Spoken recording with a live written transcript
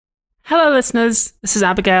Hello, listeners. This is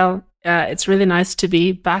Abigail. It's really nice to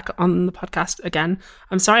be back on the podcast again.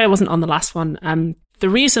 I'm sorry I wasn't on the last one. The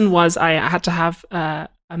reason was I had to have a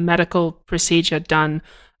medical procedure done.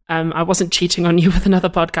 I wasn't cheating on you with another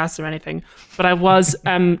podcast or anything, but I was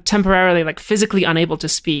temporarily, physically unable to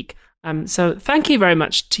speak. So thank you very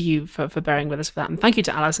much to you for bearing with us for that. And thank you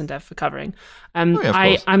to Alice and Dev for covering.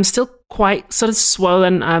 I'm still quite sort of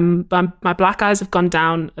swollen. But my black eyes have gone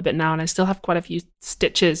down a bit now, and I still have quite a few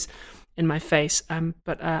stitches in my face.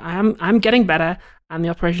 But I'm getting better, and the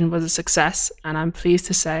operation was a success. And I'm pleased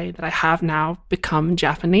to say that I have now become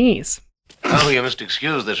Japanese. Oh, you must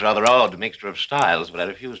excuse this rather odd mixture of styles, but I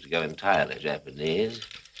refuse to go entirely Japanese.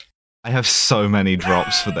 I have so many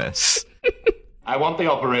drops for this. I want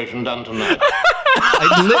the operation done tonight. I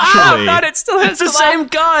literally... Oh, God, it still hurts. It's the same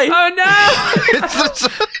guy. Oh, no!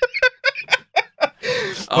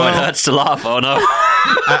 It hurts to laugh. Oh, no.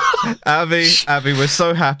 Abby, we're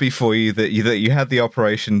so happy for you that you had the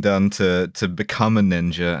operation done to become a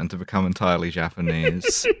ninja and to become entirely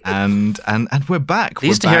Japanese. and we're back.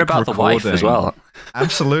 Pleased to hear about the wife as well.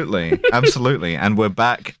 Absolutely. And we're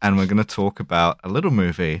back, and we're going to talk about a little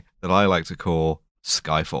movie that I like to call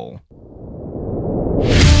Skyfall.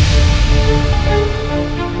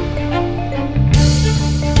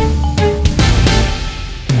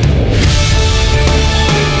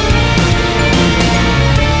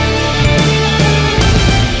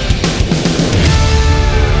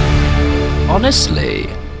 Honestly,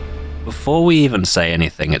 before we even say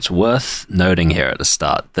anything, it's worth noting here at the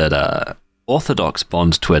start that Orthodox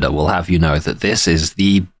Bond Twitter will have you know that this is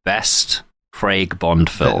the best Craig Bond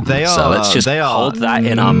film. So let's just hold that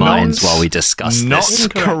in our minds while we discuss this.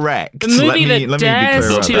 Not correct. The movie that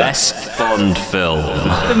dares the best Bond film.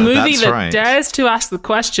 The movie that dares to ask the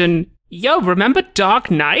question, yo, remember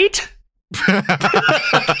Dark Knight?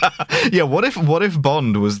 Yeah, what if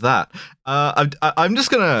Bond was that? I'm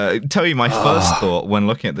just gonna tell you my first thought when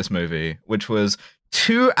looking at this movie, which was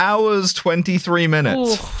 2 hours 23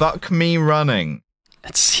 minutes. Ooh. Fuck me running.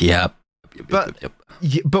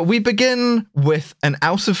 But we begin with an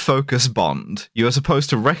out of focus Bond. You are supposed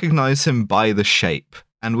to recognize him by the shape.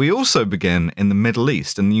 And we also begin in the Middle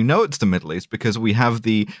East, and you know it's the Middle East because we have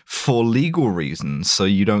the for legal reasons, so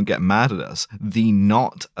you don't get mad at us, the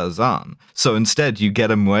not azan. So instead, you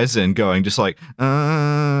get a muezzin going just like, Just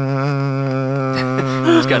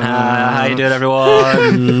going, how you doing,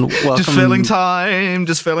 everyone? Welcome. Just filling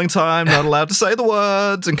time, not allowed to say the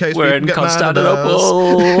words in case we're in get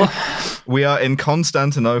Constantinople. Mad at us. We are in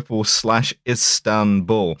Constantinople /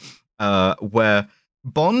 Istanbul, where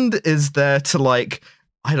Bond is there to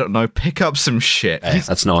I don't know, pick up some shit. Hey,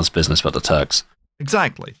 that's no one's business but the Turks.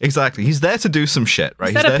 Exactly. He's there to do some shit, right?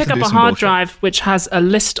 He's there to pick up a hard drive which has a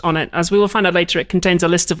list on it. As we will find out later, it contains a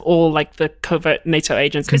list of all the covert NATO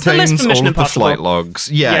agents. Contains it's a list for Mission all of the Impossible. flight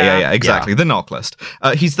logs. Yeah, exactly. Yeah. The knock list.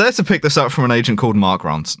 He's there to pick this up from an agent called Mark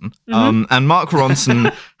Ronson. Mm-hmm. And Mark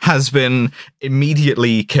Ronson has been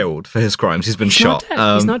immediately killed for his crimes. He's been shot.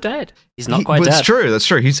 He's not dead. He's not quite dead. That's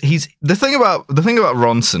true. He's the thing about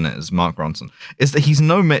Ronson is Mark Ronson is that he's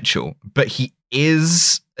no Mitchell, but he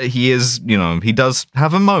is, he does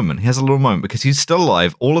have a moment. He has a little moment because he's still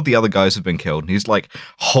alive. All of the other guys have been killed. And he's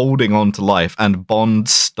holding on to life, and Bond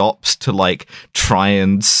stops to try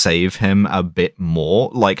and save him a bit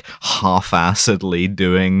more, half-assedly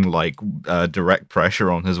doing direct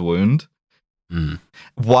pressure on his wound.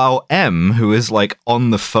 While M, who is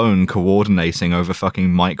on the phone coordinating over fucking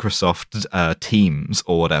Microsoft Teams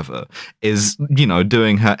or whatever, is,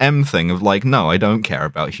 doing her M thing of no, I don't care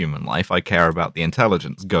about human life. I care about the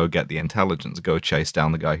intelligence. Go get the intelligence. Go chase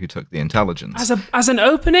down the guy who took the intelligence. As an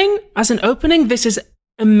opening, this is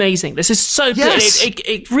amazing. This is so good.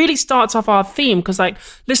 It really starts off our theme because,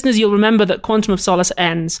 listeners, you'll remember that Quantum of Solace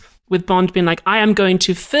ends with Bond being I am going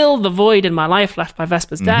to fill the void in my life left by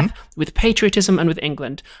Vesper's death with patriotism and with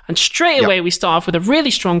England. And straight away we start off with a really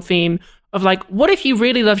strong theme of what if you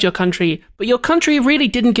really loved your country, but your country really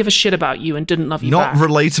didn't give a shit about you and didn't love you back? Not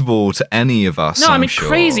relatable to any of us. No, I'm sure.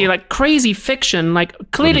 crazy fiction.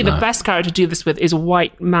 Clearly the best character to do this with is a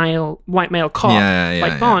white male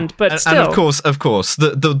cop, Bond. But still, and of course,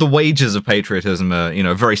 the wages of patriotism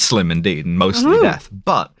are very slim indeed, and mostly death.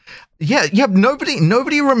 But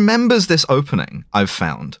nobody remembers this opening, I've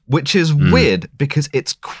found, which is weird because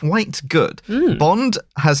it's quite good. Bond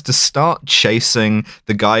has to start chasing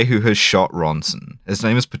the guy who has shot Ronson. His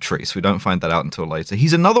name is Patrice. We don't find that out until later.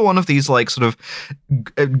 He's another one of these very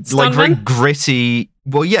gritty.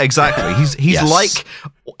 Well, yeah, exactly. He's yes.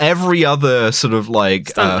 every other sort of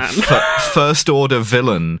like first order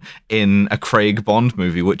villain in a Craig Bond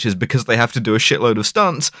movie, which is because they have to do a shitload of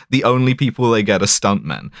stunts, the only people they get are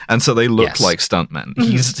stuntmen, and so they look like stuntmen.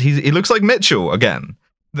 He looks like Mitchell again.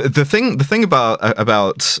 The thing about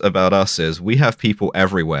us is we have people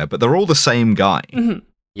everywhere, but they're all the same guy. Mm-hmm.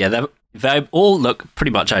 Yeah, they all look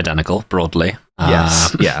pretty much identical broadly.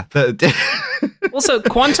 Yes, yeah. Also,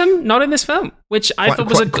 Quantum not in this film, which I thought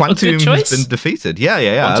was a Quantum good choice. has been defeated. Yeah,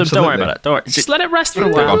 Quantum, absolutely. don't worry about it. Don't worry. Just let it rest for a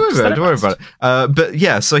while. Don't worry about it. But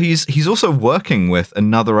yeah, so he's also working with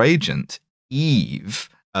another agent, Eve,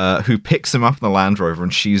 who picks him up in the Land Rover,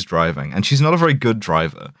 and she's driving, and she's not a very good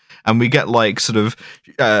driver. And we get like sort of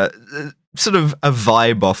a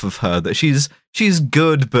vibe off of her that she's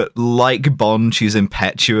good, but like Bond, she's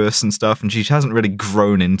impetuous and stuff, and she hasn't really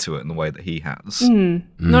grown into it in the way that he has.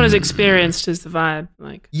 Not as experienced as the vibe.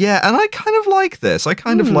 Like, yeah, and I kind of like this. I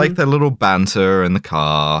kind of like their little banter in the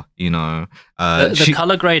car. You know, the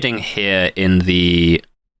color grading here in the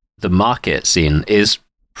market scene is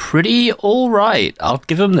pretty all right. I'll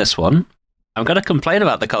give him this one. I'm going to complain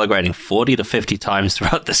about the color grading 40 to 50 times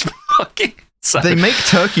throughout this fucking. So. They make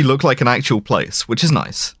Turkey look like an actual place, which is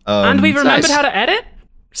nice. And we've remembered how to edit.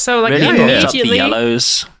 So like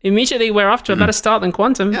immediately we're off to a better start than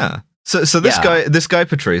Quantum. Yeah. So this guy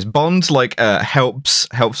Patrice Bond like helps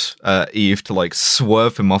Eve to like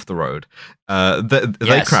swerve him off the road.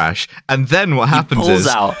 They crash, and then what happens is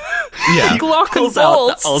out. Yeah, he pulls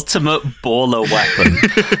out the ultimate baller weapon.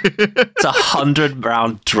 It's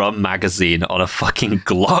 100-round drum magazine on a fucking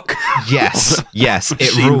Glock. Yes,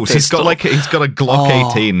 it rules. Pistol. He's got a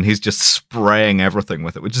Glock 18. And he's just spraying everything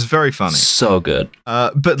with it, which is very funny. So good.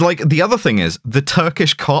 But like the other thing is, the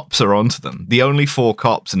Turkish cops are onto them. The only 4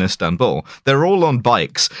 cops in Istanbul. They're all on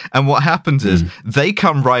bikes, and what happens is they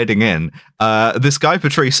come riding in. This guy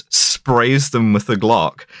Patrice sprays them with the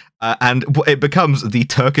Glock. And it becomes the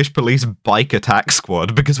Turkish police bike attack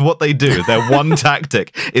squad, because what they do, their one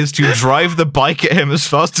tactic is to drive the bike at him as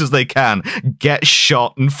fast as they can, get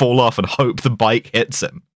shot and fall off and hope the bike hits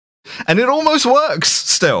him. And it almost works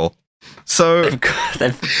still. So they've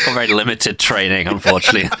got very limited training,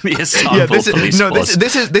 unfortunately. The Istanbul police force.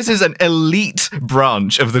 This is an elite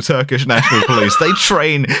branch of the Turkish National Police. They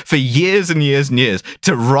train for years and years and years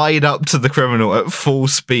to ride up to the criminal at full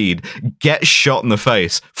speed, get shot in the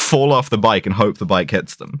face, fall off the bike, and hope the bike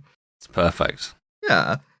hits them. It's perfect.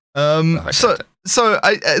 Yeah. So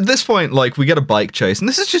at this point, like, we get a bike chase, and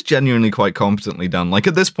this is just genuinely quite competently done. Like,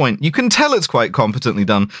 at this point, you can tell it's quite competently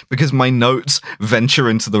done because my notes venture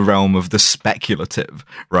into the realm of the speculative,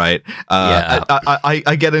 right?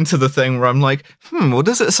 I get into the thing where I'm like, well,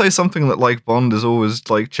 does it say something that, like, Bond is always,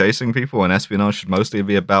 like, chasing people and espionage should mostly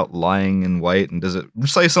be about lying in wait? And does it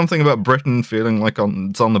say something about Britain feeling like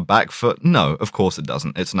it's on the back foot? No, of course it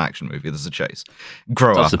doesn't. It's an action movie. There's a chase.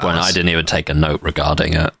 Grow up. That's the point. I didn't even take a note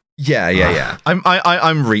regarding it. Yeah.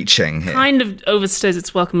 I'm reaching here. Kind of overstays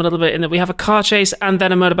its welcome a little bit in that we have a car chase and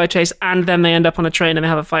then a motorbike chase and then they end up on a train and they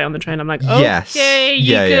have a fight on the train. I'm like, okay,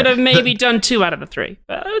 you could have maybe done 2 out of the 3.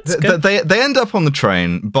 But it's good. They end up on the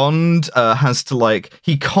train. Bond has to, like,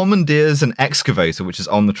 he commandeers an excavator which is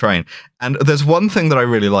on the train. And there's one thing that I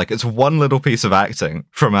really like. It's one little piece of acting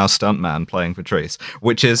from our stuntman playing Patrice,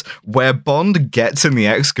 which is where Bond gets in the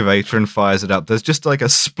excavator and fires it up. There's just like a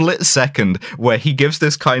split second where he gives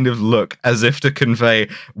this kind of look as if to convey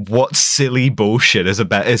what silly bullshit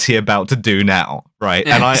is he about to do now, right?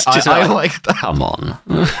 And I like that. Come on.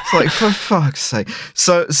 It's like, for fuck's sake.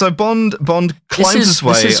 So Bond climbs his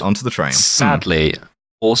way onto the train. Sadly,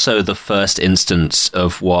 also the first instance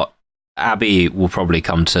of what Abby will probably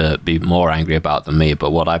come to be more angry about than me,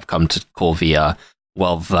 but what I've come to call the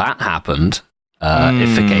that happened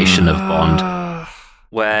ification of Bond,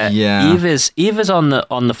 where Eve is on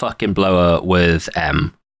the fucking blower with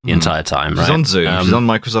M the entire time, right? She's on Zoom, she's on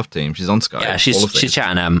Microsoft Teams, she's on Skype. Yeah, she's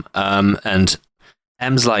chatting M, and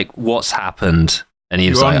M's like, "What's happened?" And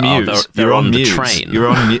Eve's like, mute. "Oh, they're on the train." You're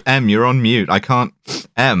on mute. M, you're on mute. I can't.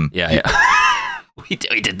 M. Yeah. We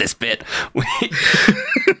did this bit. We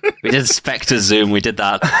did Spectre Zoom. We did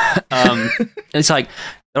that. And it's like,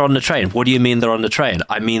 they're on the train. What do you mean they're on the train?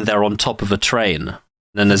 I mean they're on top of a train. And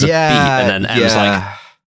then there's a beat, and then M's like,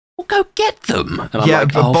 well, go get them. And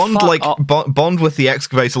I'm like, but Bond with the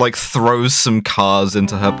excavator like throws some cars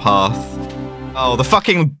into her path. Oh, the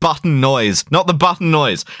fucking button noise. Not the button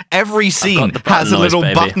noise. Every scene has a little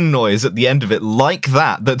button noise at the end of it like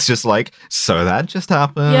that. That's just like, so that just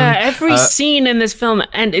happened. Yeah, every scene in this film,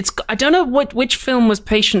 and I don't know which film was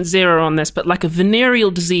patient zero on this, but like a venereal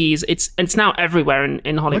disease, it's now everywhere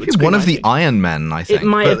in Hollywood. Maybe one of the Iron Men, I think. It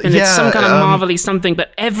might have been. It's some kind of Marvel-y something,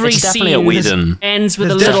 but every scene ends with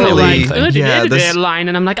a little like line,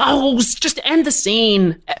 and I'm like, oh, just end the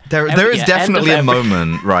scene. There is definitely a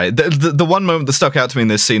moment, right? The one moment that stuck out to me in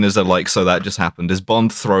this scene is that, like, so that just happened, is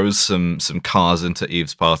Bond throws some cars into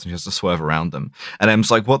Eve's path and she has to swerve around them. And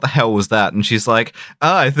M's like, what the hell was that? And she's like,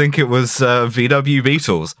 I think it was VW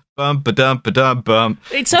Beetles. Bum, ba-dum, ba-dum, bum.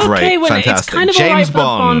 It's okay Great, when fantastic. it's kind of alright for the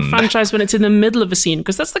Bond franchise when it's in the middle of a scene,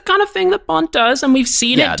 because that's the kind of thing that Bond does, and we've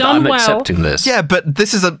seen it done well. Accepting this. Yeah, but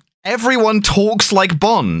this is everyone talks like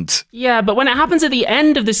Bond. Yeah, but when it happens at the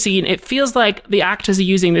end of the scene, it feels like the actors are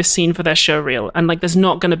using this scene for their show reel, and like there's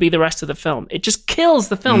not going to be the rest of the film. It just kills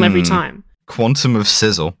the film every time. Quantum of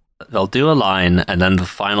sizzle. They'll do a line, and then the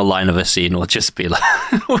final line of a scene will just be like,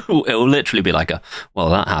 it'll literally be like well,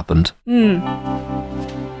 that happened.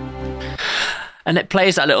 And it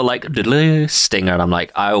plays that little like stinger, and I'm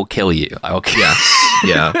like, I will kill you. I will kill you.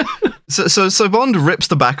 Yeah. So Bond rips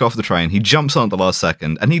the back off the train. He jumps on at the last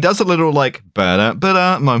second, and he does a little like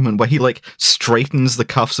ba-da moment where he like straightens the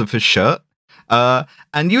cuffs of his shirt.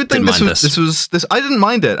 And you would think this was. I didn't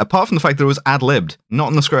mind it, apart from the fact that it was ad-libbed, not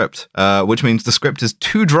in the script, which means the script is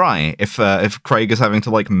too dry if Craig is having to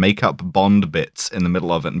like make up Bond bits in the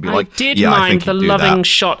middle of it and be like, I did mind the loving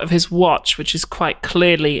shot of his watch, which is quite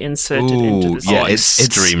clearly inserted into the scene. Yeah,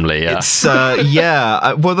 extremely. It's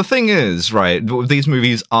well, the thing is, right, these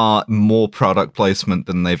movies are more product placement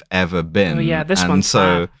than they've ever been. Oh yeah, this one's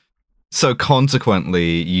so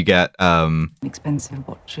consequently, you get expensive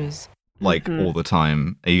watches. Like all the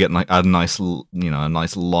time, you get like a nice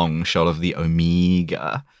long shot of the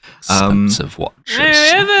Omega. Expensive watches. We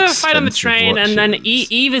have a fight on the train, and then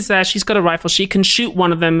Eve is there. She's got a rifle. She can shoot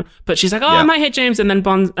one of them, but she's like, I might hit James. And then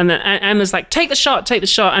Bond, and then Emma's like, take the shot.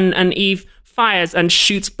 And Eve fires and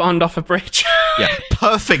shoots Bond off a bridge. Yeah,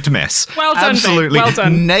 perfect miss. Well done, absolutely. Babe. Well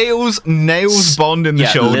done. Nails Bond in the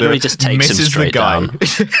shoulder. Literally just takes misses him straight the guy. down.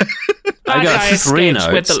 I got 3 notes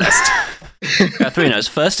with the list. 3 notes.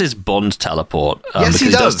 First is Bond teleport. Yes, because he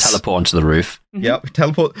does teleport onto the roof. Yep,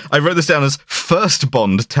 teleport. I wrote this down as first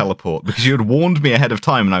Bond teleport because you had warned me ahead of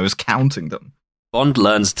time and I was counting them. Bond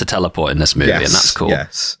learns to teleport in this movie, and that's cool.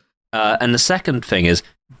 Yes. And the second thing is,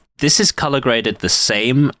 this is color graded the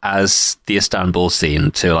same as the Istanbul scene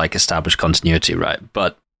to like establish continuity, right?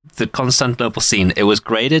 But the Constantinople scene, it was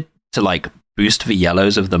graded to like boost the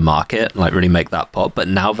yellows of the market and like really make that pop. But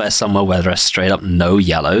now they're somewhere where there are straight up no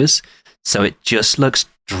yellows. So it just looks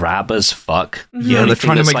drab as fuck. Yeah, they're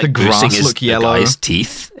trying to make the grass look yellow. The guy's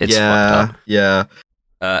teeth. It's fucked up. Yeah.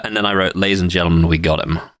 And then I wrote, ladies and gentlemen, we got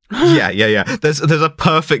him. Yeah. There's a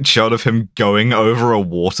perfect shot of him going over a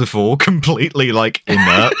waterfall completely like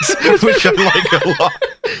inert, which I like a lot.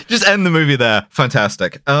 Just end the movie there.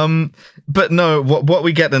 Fantastic. But no, what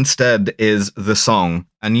we get instead is the song.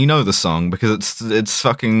 And you know the song because it's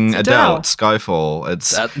fucking Adele. It's Skyfall.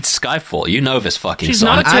 It's Skyfall. You know this fucking She's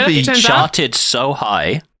song. Not a Turk, Abby turns charted so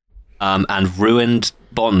high, and ruined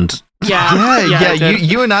Bond. Yeah.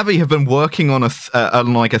 You and Abby have been working on a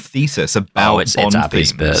thesis about it's Bond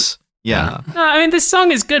Abby's themes. bit. Yeah. No, I mean this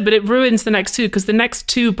song is good, but it ruins the next two because the next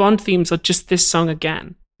two Bond themes are just this song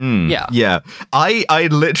again. Yeah. I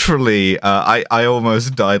literally, I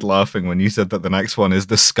almost died laughing when you said that the next one is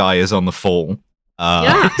 "The Sky Is on the Fall."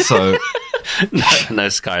 So no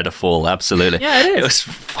sky to fall. Absolutely. Yeah, it is.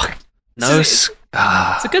 It was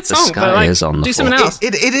it's a good song. The sky but, like, is on the do fall. something else.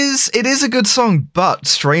 It is a good song, but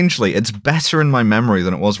strangely, it's better in my memory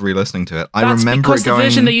than it was re-listening to it. I That's remember because it going the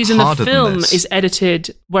version they use in the harder than film this. is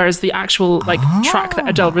edited, whereas the actual track that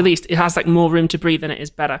Adele released, it has like more room to breathe and it is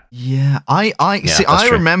better. Yeah, I see. I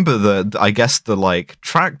remember the like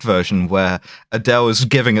tracked version where Adele is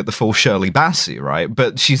giving it the full Shirley Bassey, right?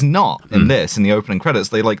 But she's not in this. In the opening credits,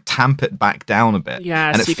 they like tamp it back down a bit, Yeah,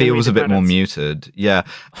 and so it you can read feels the a bit more credits. muted. Yeah,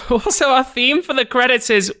 Also, our theme for the credits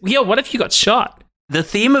is, yo, what if you got shot? The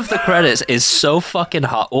theme of the credits is so fucking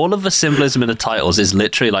hard. All of the symbolism in the titles is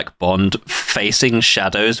literally like Bond facing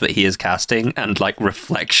shadows that he is casting and like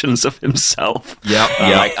reflections of himself. Yep.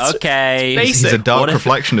 Like, okay. He's a dark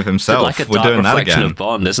reflection of himself. Like a We're dark doing that reflection again. of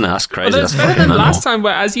Bond, isn't it? That's crazy. Well, that's That's better fucking than normal. last time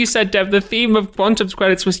where, as you said, Dev, the theme of Quantum's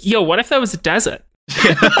credits was, yo, what if there was a desert?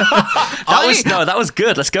 That was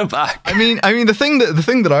good. Let's go back. I mean, the thing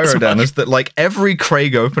that I wrote down is that like every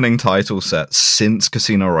Craig opening title set since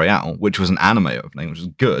Casino Royale, which was an anime opening, which was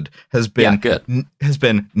good, has been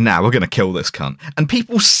now we're gonna kill this cunt, and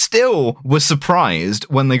people still were surprised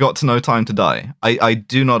when they got to No Time to Die. I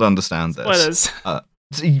do not understand this. Spoilers.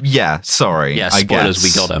 Yeah, sorry. Yeah, I spoilers.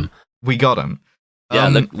 guess. We got him. Yeah,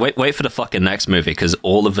 look, wait for the fucking next movie, because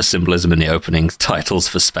all of the symbolism in the opening titles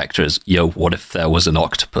for Spectre is, yo, what if there was an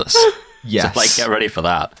octopus? Yes. So, like, get ready for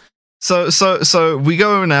that. So we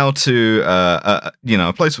go now to a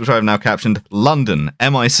place which I have now captioned London,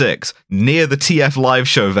 MI6, near the TF live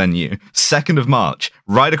show venue, 2nd of March,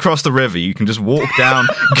 right across the river. You can just walk down.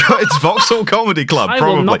 It's Vauxhall Comedy Club,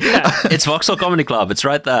 probably. It's Vauxhall Comedy Club. It's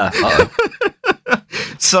right there.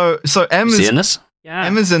 So Em seeing this? Yeah.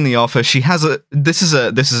 Emma's in the office. She has this is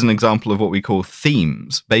an example of what we call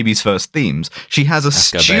themes, baby's first themes. She has a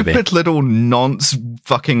stupid little nonce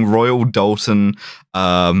fucking Royal Timothy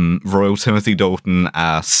Dalton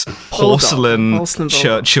ass porcelain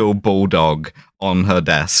Churchill bulldog on her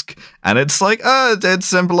desk, and it's like it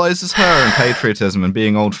symbolizes her and patriotism and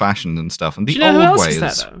being old fashioned and stuff. And the old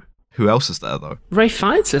ways. Who else is there though? Ralph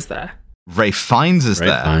Fiennes is there. Ralph Fiennes is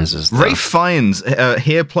there. Ralph Fiennes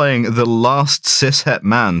here playing the last cishet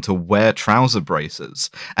man to wear trouser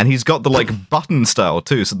braces, and he's got the like button style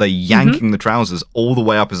too, so they're yanking the trousers all the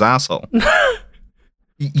way up his asshole.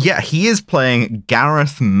 Yeah, he is playing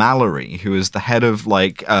Gareth Mallory, who is the head of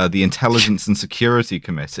like the Intelligence and Security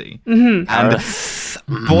Committee. And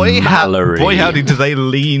boy, howdy, do they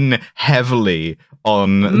lean heavily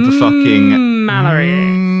on the fucking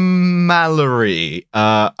Mallory.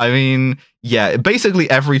 I mean, yeah, basically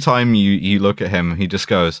every time you look at him, he just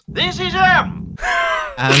goes, "This is him,"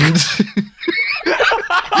 and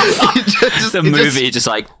just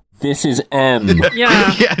like, "This is M."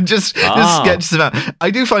 Yeah, yeah, just sketches him out.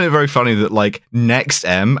 I do find it very funny that like next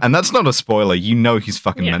M, and that's not a spoiler. You know he's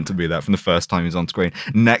fucking meant to be that from the first time he's on screen.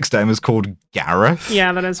 Next M is called Gareth.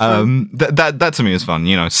 Yeah, that is fun. That to me is fun.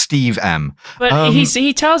 You know, Steve M. But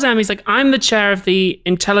he tells M, he's like, "I'm the chair of the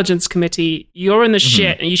Intelligence Committee. You're in the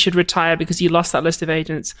shit, and you should retire because you lost that list of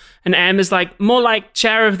agents." And M is like, "More like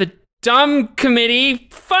chair of the dumb committee.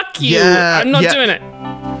 Fuck you. I'm not doing it."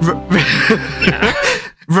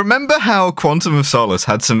 Remember how Quantum of Solace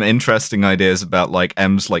had some interesting ideas about like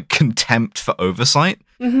M's like contempt for oversight?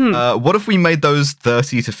 What if we made those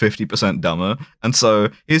 30 to 50% dumber? And so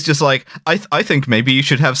he's just like, I think maybe you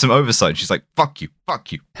should have some oversight. She's like, fuck you.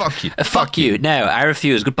 Fuck you. No, I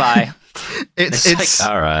refuse. Goodbye. It's like,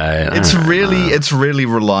 all right. It's really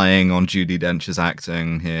relying on Judi Dench's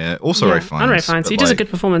acting here. Also, Ralph Fiennes. And Ralph Fiennes. He does a good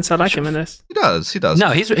performance. I like him in this. He does.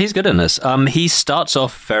 No, he's good in this. He starts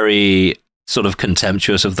off very sort of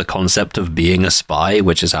contemptuous of the concept of being a spy,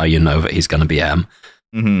 which is how you know that he's going to be M.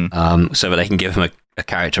 So that they can give him a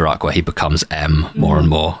character arc where he becomes M more and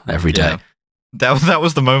more every day. Yeah. That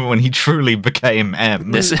was the moment when he truly became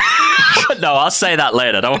M. No, I'll say that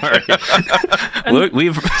later. Don't worry.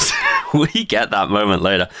 We get that moment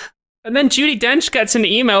later. And then Judi Dench gets an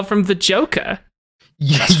email from the Joker.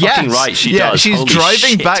 That's fucking right, she does. She's Holy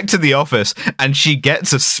driving shit. back to the office and she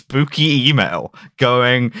gets a spooky email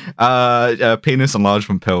going, penis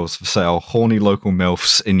enlargement pills for sale, horny local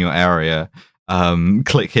MILFs in your area.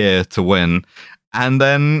 Click here to win. And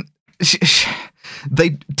then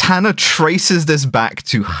Tanner traces this back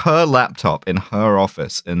to her laptop in her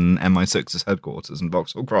office in MI6's headquarters in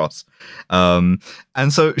Vauxhall Cross. And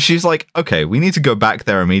so she's like, okay, we need to go back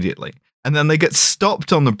there immediately. And then they get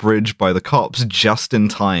stopped on the bridge by the cops just in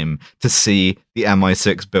time to see the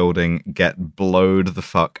MI6 building get blowed the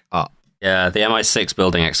fuck up. Yeah, the MI6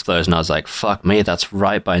 building explodes, and I was like, fuck me, that's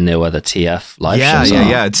right by near where the TF live shows are.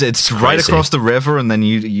 Yeah. It's right across the river, and then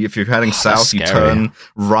you if you're heading south, you turn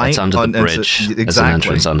right. It's under the bridge.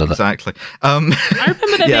 Exactly. Exactly. I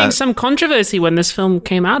remember there being some controversy when this film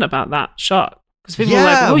came out about that shot. Because people were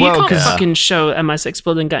like, you can't fucking show MI6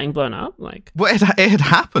 building getting blown up. Like, well, it had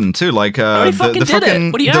happened too. Like, he fucking did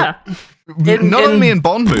it. What do you not only in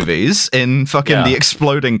Bond movies, in fucking the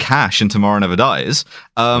exploding cash in Tomorrow Never Dies,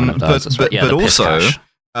 but also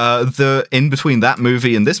in between that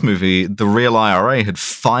movie and this movie, the real IRA had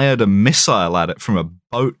fired a missile at it from a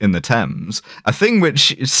boat in the Thames, a thing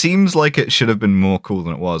which seems like it should have been more cool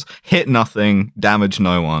than it was. Hit nothing, damaged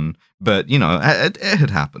no one. But, you know, it had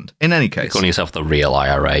happened. In any case. You're calling yourself the real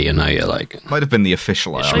IRA, you know, you're like... Might have been the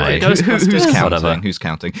official IRA. Who's counting? Who's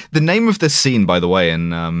counting? The name of this scene, by the way, in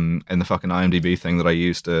the fucking IMDb thing that I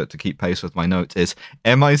used to keep pace with my notes is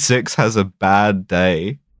MI6 Has a Bad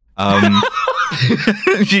Day.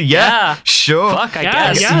 Yeah, sure. Fuck, I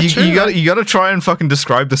Yeah, guess. yeah. true. You got to try and fucking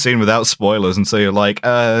describe the scene without spoilers, and so you're like,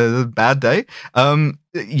 bad day.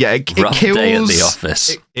 It Rough kills. day at the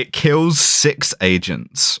office. It kills 6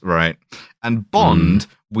 agents, right? And Bond,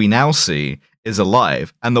 we now see, is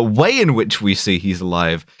alive, and the way in which we see he's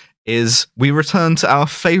alive is we return to our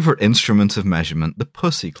favorite instrument of measurement, the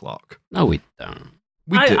pussy clock. No, we don't.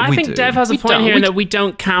 I think Dev has a We point don't. here We in that we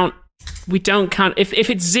don't count. We don't count if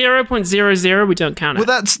it's 0.00. We don't count it.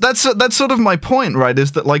 Well, that's sort of my point, right?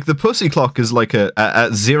 Is that like the pussy clock is like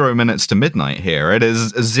at 0 minutes to midnight here. It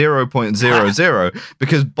is 0.00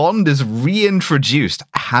 because Bond is reintroduced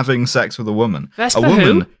having sex with a woman, Vesper a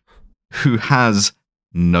woman who has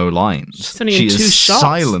no lines. She's only She in 2 is shots.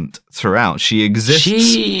 silent throughout. She exists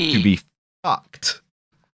to be fucked.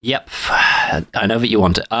 Yep, I know that you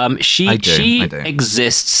want it. She I do.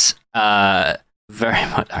 exists very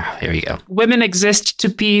much. Here you go. Women exist to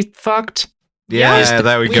be fucked. Yeah, Yeah,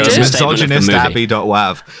 there we we go. do. Misogynist Statement of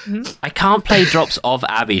Abby.wav. I can't play drops of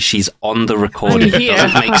Abby. She's on the recording. It Yeah.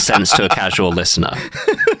 doesn't make sense to a casual listener.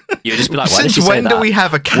 You'd just be like, why did Since you say when that? do we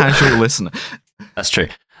have a casual listener? That's true.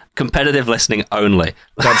 Competitive listening only.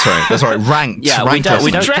 That's right. That's right. Ranked. Yeah, we ranked don't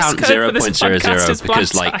listeners. Dress count code for this podcast 0.00 is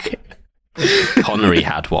because black like tie. Connery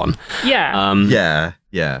had one. Yeah.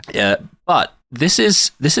 Yeah. But this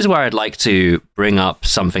is where I'd like to bring up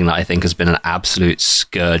something that I think has been an absolute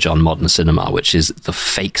scourge on modern cinema, which is the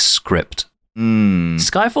fake script.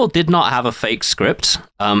 Skyfall did not have a fake script,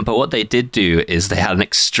 but what they did do is they had an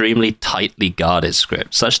extremely tightly guarded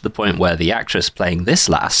script, such to the point where the actress playing this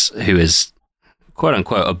lass, who is quote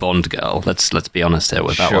unquote a Bond girl, let's be honest here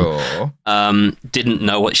with that one, didn't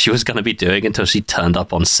know what she was going to be doing until she turned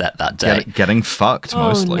up on set that day. Getting fucked,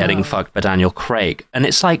 mostly. no. Getting fucked by Daniel Craig. And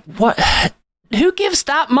it's like, what? Who gives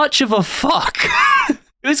that much of a fuck?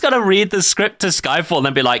 Who's gonna read the script to Skyfall and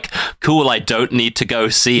then be like, cool, I don't need to go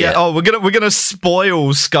see it? Oh, we're gonna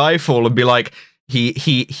spoil Skyfall and be like,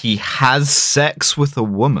 he has sex with a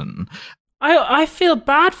woman. I feel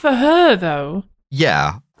bad for her though.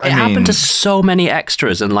 Yeah. It happened to so many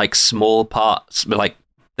extras and like small parts, but like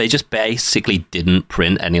they just basically didn't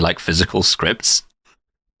print any like physical scripts.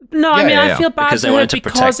 No, I mean I feel bad Because for they her wanted to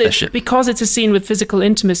protect their shit. because it's a scene with physical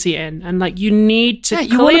intimacy in, and like you need to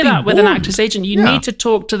you wanna clear be that with an warned. actor's agent. You need to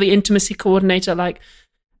talk to the intimacy coordinator. Like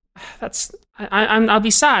that's I'll be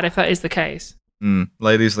sad if that is the case.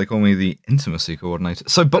 Ladies, they call me the intimacy coordinator.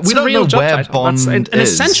 So, but That's we a don't real know job where title. Bond That's an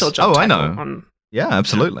is. essential job Oh, I title know. Yeah,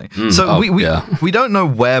 absolutely. Mm. So Oh, we don't know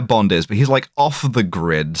where Bond is, but he's like off the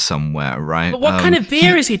grid somewhere, right? But what kind of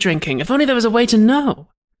beer is he drinking? If only there was a way to know.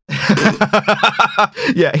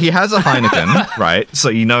 Yeah, he has a Heineken, right? So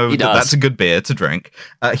you know He does. that's a good beer to drink.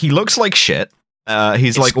 He looks like shit.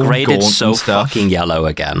 He's It's like all graded gaunt so and stuff. fucking yellow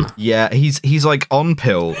again. Yeah, he's like on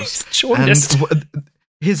pills. Jaundiced.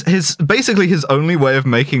 His basically his only way of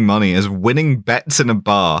making money is winning bets in a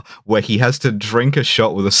bar where he has to drink a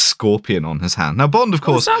shot with a scorpion on his hand. Now Bond, of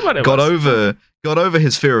course, that what it got was? over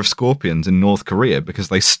his fear of scorpions in North Korea because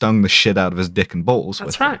they stung the shit out of his dick and balls. That's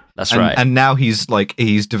with right. them. That's right. And now he's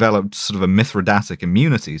developed sort of a Mithridatic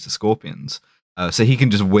immunity to scorpions, so he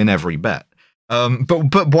can just win every bet.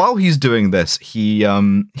 But while he's doing this, he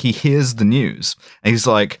hears the news and he's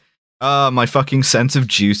like, my fucking sense of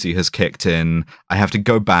duty has kicked in. I have to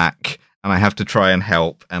go back and I have to try and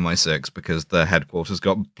help MI6 because the headquarters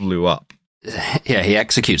got blew up. Yeah, he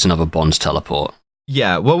executes another Bond teleport.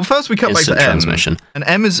 Yeah, well, first we cut Instant back to M, transmission. and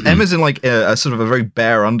M is in like a sort of a very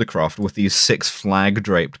bare undercroft with these 6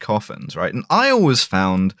 flag-draped coffins, right? And I always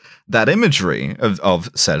found that imagery of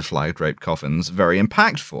said flag-draped coffins very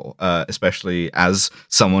impactful, especially as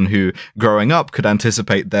someone who, growing up, could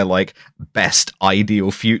anticipate their like best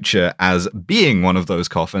ideal future as being one of those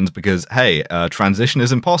coffins because, hey, transition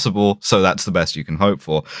is impossible, so that's the best you can hope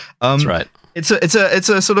for. That's right. It's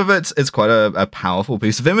quite a powerful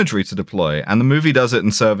piece of imagery to deploy, and the movie does it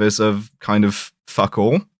in service of kind of fuck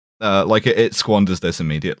all. It squanders this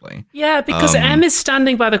immediately. Yeah, because M is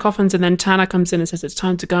standing by the coffins, and then Tana comes in and says, "It's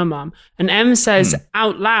time to go, Mom." And M says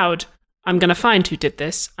out loud, "I'm going to find who did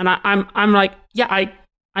this." And I'm like, "Yeah,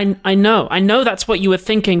 I know that's what you were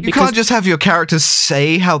thinking." You can't just have your characters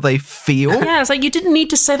say how they feel. Yeah, it's like you didn't need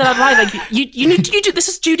to say that out loud. Like you need to. This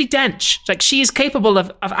is Judi Dench. Like she is capable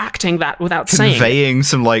of acting that without saying it. Conveying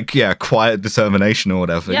some quiet determination or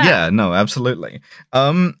whatever. Yeah. No, absolutely.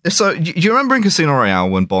 So do you remember in Casino Royale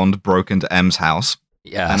when Bond broke into M's house?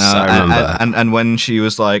 Yes, I remember. And when she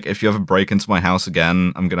was like, if you ever break into my house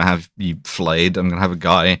again, I'm going to have you flayed. I'm going to have a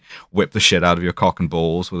guy whip the shit out of your cock and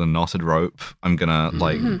balls with a knotted rope. I'm going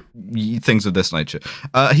to, things of this nature.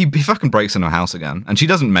 He fucking breaks into her house again. And she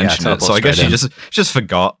doesn't mention it, so I guess she just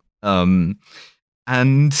forgot.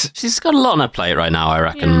 And She's got a lot on her plate right now, I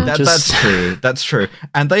reckon. Yeah. that's true. That's true.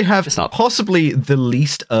 And they have It's not- possibly the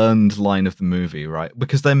least earned line of the movie, right?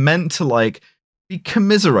 Because they're meant to like be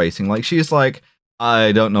commiserating. Like she's like,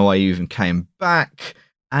 I don't know why you even came back.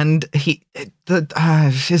 And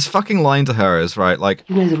his fucking line to her is right, like,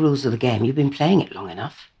 You know the rules of the game. You've been playing it long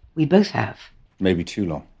enough. We both have. Maybe too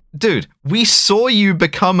long. dude, we saw you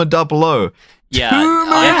become a 00. Yeah, 2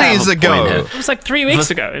 I have movies a ago. point here. It was like 3 weeks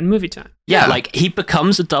ago in movie time. Yeah, Yeah. like he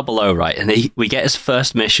becomes a 00, right? And we get his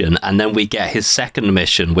first mission, and then we get his second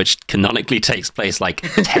mission, which canonically takes place like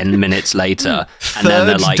 10 minutes later. And then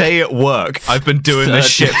they're Third like, day at work. I've been doing this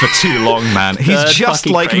Third- shit for too long, man. He's third just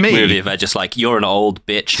fucking like Craig me. movie, they're just like, you're an old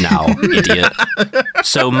bitch now, idiot.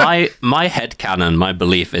 So my headcanon, my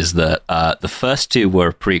belief is that the first two were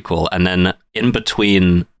a prequel, and then in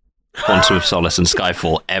between Quantum of Solace and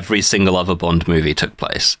Skyfall, every single other Bond movie took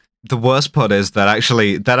place. The worst part is that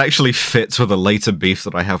actually fits with a later beef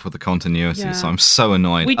that I have with the continuity, Yeah. so I'm so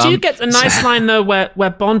annoyed. We do get a nice line though where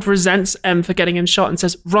Bond resents M for getting him shot and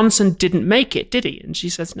says, Ronson didn't make it, did he? And she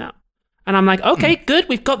says no. And I'm like, okay, good.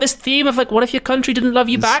 We've got this theme of like, what if your country didn't love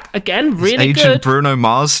you back? Again, really Agent good. Bruno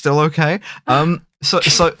Mars still okay?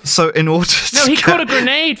 So in order to No, he get- caught a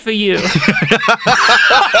grenade for you.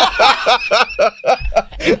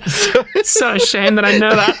 So ashamed that I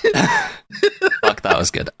know that. Fuck, that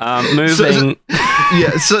was good. Moving.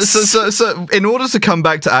 Yeah, so in order to come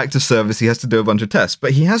back to active service, he has to do a bunch of tests,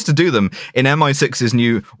 but he has to do them in MI6's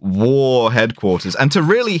new war headquarters. And to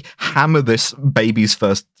really hammer this baby's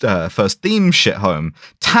first theme shit home,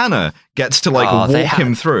 Tanner gets to they walk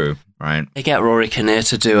him through, right? They get Rory Kinnear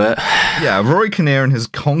to do it. Yeah, Rory Kinnear and his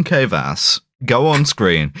concave ass go on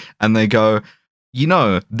screen, and they go, you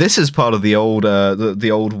know, this is part of the old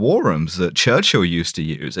war rooms that Churchill used to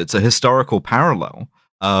use. It's a historical parallel.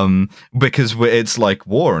 Because it's like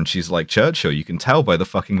war, and she's like Churchill. You can tell by the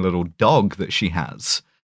fucking little dog that she has.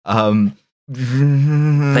 They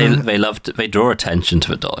draw attention to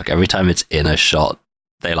the dog every time it's in a shot.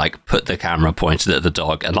 They like put the camera pointed at the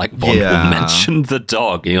dog, and like Bond Yeah. will mention the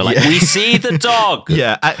dog, and you're like, Yeah. we see the dog.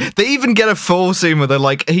 Yeah, they even get a full scene where they're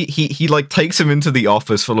like, he like takes him into the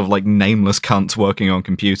office full of like nameless cunts working on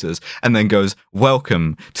computers, and then goes,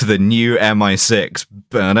 "Welcome to the new MI6."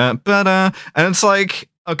 Ba-da, and it's like,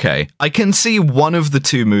 okay, I can see one of the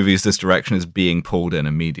two movies this direction is being pulled in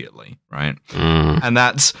immediately, right? And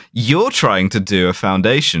that's, you're trying to do a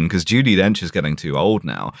foundation because Judi Dench is getting too old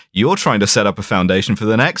now. You're trying to set up a foundation for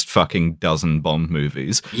the next fucking dozen Bond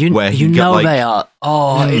movies. where he you got, know like, they are.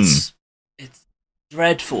 Oh, Hmm. it's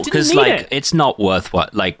dreadful Didn't because need like it. it's not worth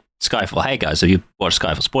what like Skyfall. Hey guys, have you watched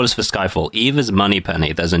Skyfall? Spoilers for Skyfall. Eva's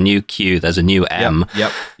Moneypenny. There's a new Q. There's a new M.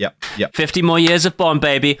 Yep. 50 more years of Bond,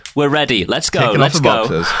 baby. We're ready. Let's go. Ticking off Let's the go.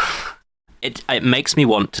 boxes. It makes me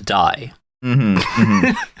want to die.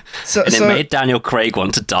 So, And it made Daniel Craig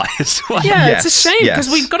want to die as well. Yeah, Yes, it's a shame because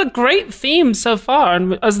yes. we've got a great theme so far,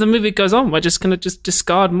 and as the movie goes on, we're just going to just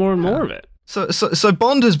discard more and more of it. So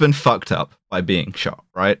Bond has been fucked up by being shot,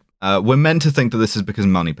 right? We're meant to think that this is because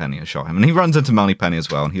Moneypenny has shot him, and he runs into Moneypenny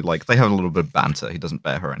as well, and they have a little bit of banter. He doesn't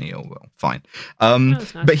bear her any ill will. Fine,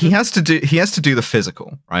 That's nice. but he has to do the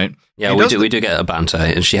physical, right? Yeah, He we does do get a banter,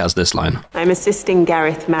 and she has this line. I'm assisting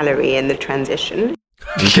Gareth Mallory in the transition.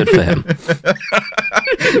 Good for him.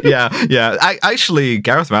 yeah. Actually,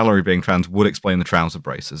 Gareth Mallory being trans would explain the trouser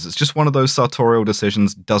braces. It's just one of those sartorial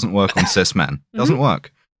decisions. Doesn't work on cis men. Doesn't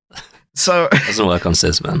work. So Doesn't work on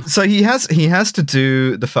cis men. So he has to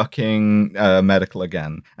do the fucking medical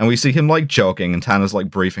again, and we see him like jogging, and Tanner's like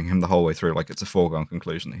briefing him the whole way through, like it's a foregone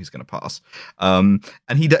conclusion that he's going to pass. And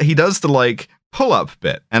he does the like pull up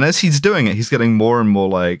bit, and as he's doing it, he's getting more and more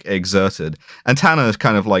like exerted, and Tanner's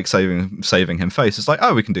kind of like saving him face. It's like,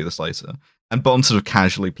 oh, we can do this later. And Bond sort of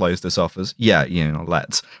casually plays this off as, yeah,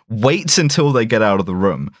 let's. Waits until they get out of the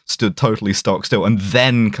room, stood totally stock still, and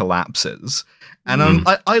then collapses. And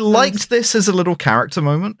I liked this as a little character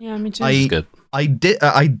moment. Yeah, me too. It's good. I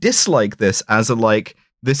dislike this as a like,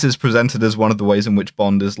 this is presented as one of the ways in which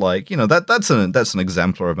Bond is like, that's an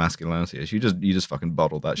exemplar of masculinity. Is you just fucking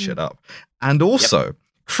bottle that shit up. And also,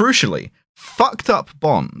 crucially, fucked up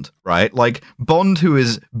Bond, right? Like Bond who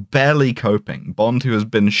is barely coping, Bond who has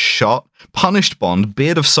been shot, punished Bond,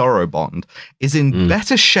 Beard of Sorrow Bond, is in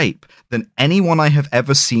better shape than anyone I have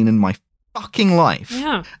ever seen in my fucking life.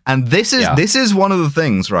 Yeah. And this is one of the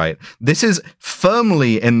things, right? This is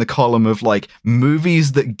firmly in the column of like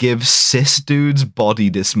movies that give cis dudes body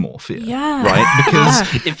dysmorphia. Yeah. Right?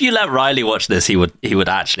 Because If you let Riley watch this, he would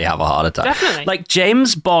actually have a heart attack. Definitely. Like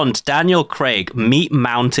James Bond, Daniel Craig, Meat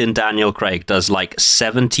Mountain Daniel Craig does like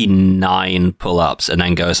 79 pull-ups and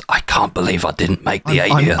then goes, I can't believe I didn't make the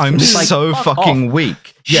 80th. I'm It's like, so fuck fucking off.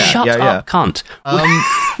 weak. Yeah, Shut up, cunt.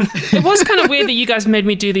 It was kind of weird that you guys made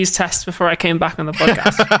me do these tests before I came back on the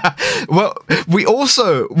podcast. Well, we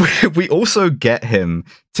also get him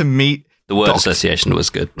to meet The word association was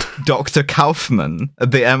good. Dr. Kaufman,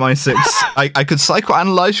 the MI6. I could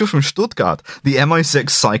psychoanalyze you from Stuttgart, the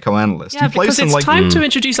MI6 psychoanalyst. Yeah, He plays because some, it's like, time to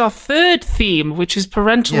introduce our third theme, which is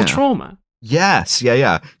parental trauma. Yes,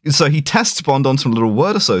 yeah. So he tests Bond on some little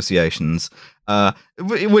word associations,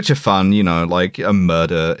 which are fun, you know, like a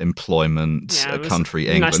murder, employment, a country,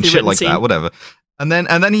 England, nicely shit like written that, scene. whatever. And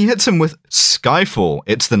then he hits him with Skyfall.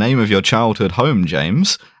 It's the name of your childhood home,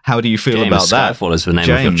 James. How do you feel James, about that? Skyfall is the name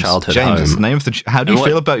of your childhood James, home. it's the name of the. How do you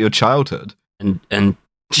feel about your childhood? And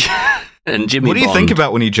Jimmy What do you Bond think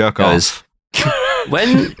about when you jerk goes, off? When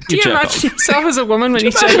Do you jerk imagine off, yourself as a woman when you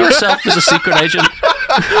imagine jerk off? yourself as a secret agent.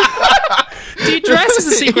 Do you dress as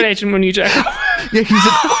a secret agent when you jerk off? Yeah,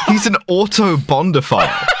 he's an auto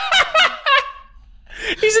bondophile.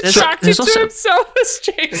 He's There's attracted to also- himself as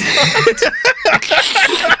James Bond.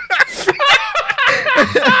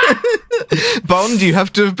 Bond, you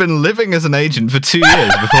have to have been living as an agent for 2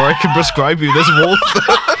 years before I can prescribe you this Walther.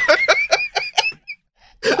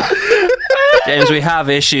 James, we have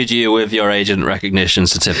issued you with your agent recognition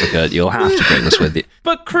certificate. You'll have to bring this with you.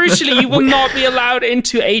 But crucially, you will not be allowed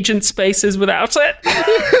into agent spaces without it.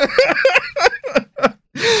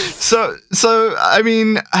 So I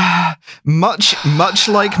mean, much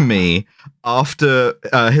like me, after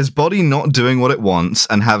his body not doing what it wants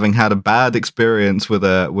and having had a bad experience with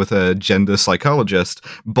a gender psychologist,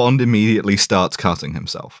 Bond immediately starts cutting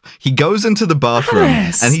himself. He goes into the bathroom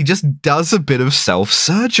and he just does a bit of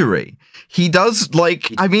self-surgery. He does, like,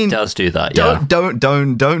 I mean, He does do that, yeah. don't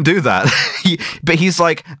do that. But he's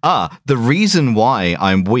like, the reason why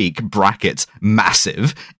I'm weak, brackets,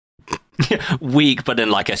 massive. Weak, but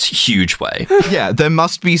in like a huge way. Yeah, there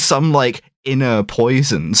must be some, like, inner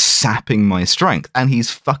poison sapping my strength. And he's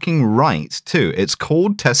fucking right, too. It's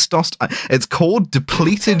called testosterone. It's called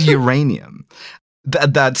depleted uranium.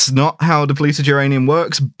 That's not how depleted uranium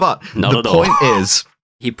works, but Not the at all. point is...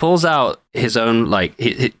 He pulls out his own, like,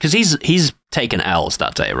 because he's taken L's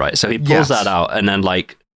that day, right? So he pulls Yes. that out, and then,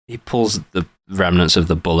 like, he pulls the remnants of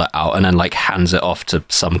the bullet out, and then, like, hands it off to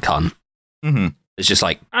some cunt. Mm-hmm. It's just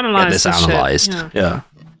like, Analyze get this this shit, analyzed. yeah.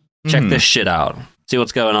 Check this shit out. See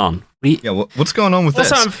what's going on. Yeah, what's going on with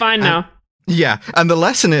Also, this? I'm fine now. Yeah, and the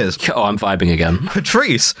lesson is... Oh, I'm vibing again.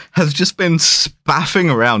 Patrice has just been spaffing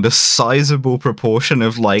around a sizable proportion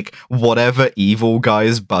of, like, whatever evil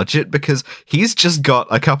guy's budget because he's just got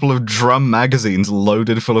a couple of drum magazines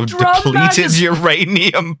loaded full of depleted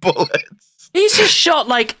uranium bullets. He's just shot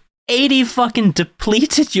like 80 fucking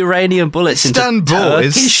depleted uranium bullets into Istanbul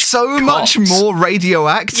is Turkish so much cops. more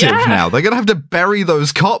radioactive now. They're going to have to bury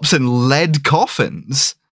those cops in lead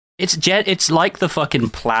coffins. It's like the fucking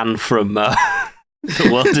plan from The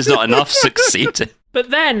World Is Not Enough succeeded.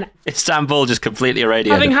 But then, Istanbul just completely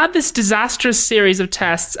irradiated. having had this disastrous series of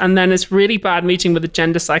tests and then this really bad meeting with the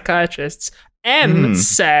gender psychiatrists, M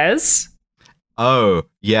says... Oh,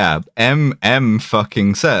 yeah. M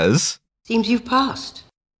fucking says... Seems you've passed.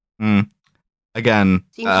 Again,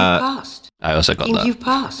 Seems you've passed. I also got Seems that. you've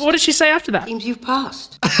passed. What did she say after that? Seems you've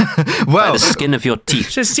passed. By well, the skin of your teeth.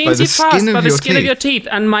 She says, By seems the you've passed skin by of the your skin of teeth. your teeth.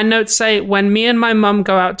 And my notes say, when me and my mum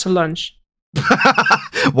go out to lunch.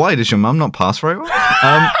 why does your mum not pass very well?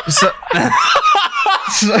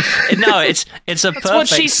 No, it's a perfect That's what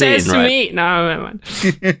she scene, says to right? me. No, never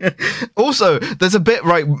mind. Also, there's a bit,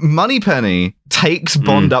 right, Moneypenny takes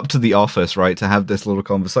Bond up to the office, right, to have this little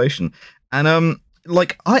conversation. And,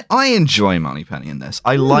 like, I enjoy Moneypenny in this.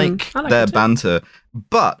 I like I like their her too. banter,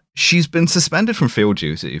 but she's been suspended from field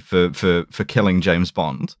duty for killing James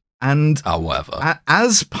Bond. And Oh, whatever.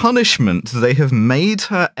 as punishment, they have made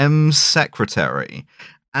her M's secretary.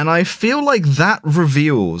 And I feel like that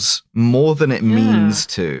reveals more than it means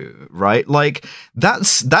to, right? Like,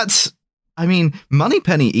 that's, I mean,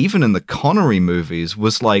 Moneypenny, even in the Connery movies,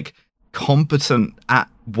 was, like, competent at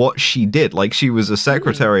what she did. Like, she was a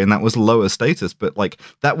secretary and that was lower status, but, like,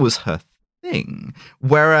 that was her thing.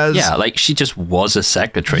 Whereas... Yeah, like she just was a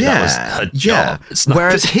secretary. That was her job. It's not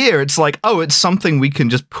Whereas here, it's like, oh, it's something we can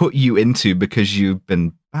just put you into because you've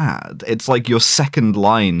been bad. It's like your second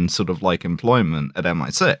line sort of like employment at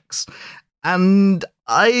MI6. And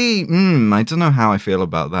I don't know how I feel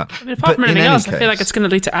about that. I mean, apart from But in anything any else, I feel case- like it's going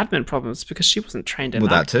to lead to admin problems because she wasn't trained in Well,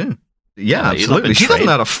 that too. Yeah, Yeah, you've not absolutely. been She doesn't trained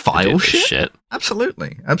know how to to file do this shit. shit.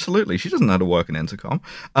 Absolutely. She doesn't know how to work an intercom.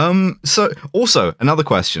 So also another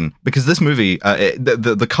question, because this movie,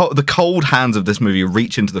 the cold hands of this movie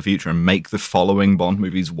reach into the future and make the following Bond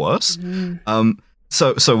movies worse.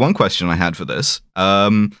 So one question I had for this,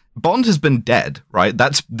 Bond has been dead, right?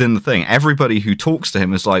 That's been the thing. Everybody who talks to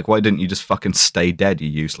him is like, why didn't you just fucking stay dead, you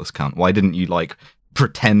useless cunt? Why didn't you like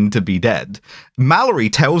pretend to be dead? Mallory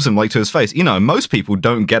tells him like to his face, most people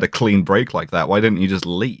don't get a clean break like that. Why didn't you just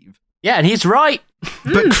leave? Yeah, and he's right.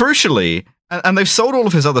 But crucially, and they've sold all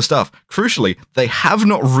of his other stuff, crucially, they have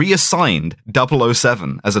not reassigned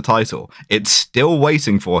 007 as a title. It's still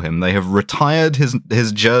waiting for him. They have retired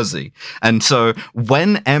his jersey. And so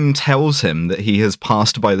when M tells him that he has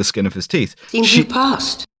passed by the skin of his teeth, Seems you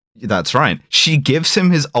passed. that's right, she gives him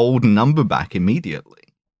his old number back immediately.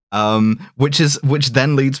 Which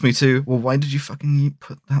then leads me to, well, why did you fucking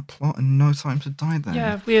put that plot in No Time to Die then?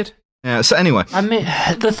 Yeah, weird. Yeah, so anyway. I mean,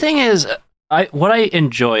 the thing is, what I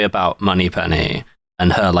enjoy about Moneypenny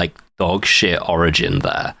and her like dog shit origin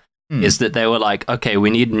there is that they were like, okay, we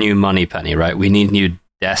need new Moneypenny, right? We need new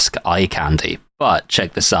desk eye candy. But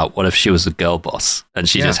check this out. What if she was a girl boss and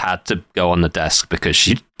she just had to go on the desk because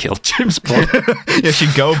she killed James Bond? Yeah, she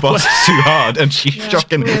go boss too hard and she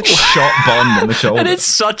fucking shot Bond in the shoulder. And it's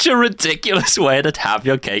such a ridiculous way to have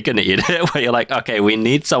your cake and eat it, where you're like, okay, we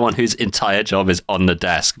need someone whose entire job is on the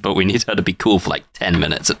desk, but we need her to be cool for like 10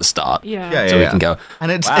 minutes at the start. Yeah. So we can go,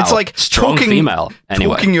 and it's wow, like strong female.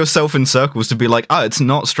 Anyway. talking yourself in circles to be like, it's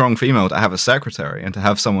not strong female to have a secretary and to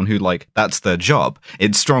have someone who like that's their job.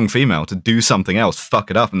 It's strong female to do something else, fuck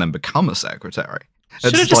it up, and then become a secretary.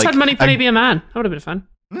 Should have just had Moneypenny be a man. That would have been fun.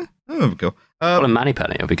 There we go. What a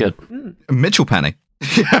Moneypenny, it'll be good. Mitchell Penny.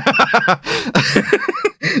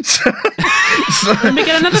 And we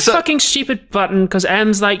get another fucking stupid button because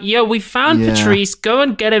M's like, yo, we found Patrice. Go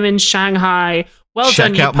and get him in Shanghai. Well Check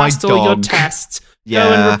done, you out my passed all your dog. tests. Go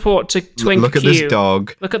Yeah. and report to Twink Look at Q. this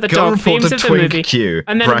dog. Look at the Go dog. and report Themes to of the Twink movie. Q.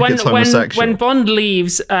 And then Brackets homosexual. when Bond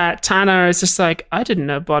leaves, Tanner is just like, I didn't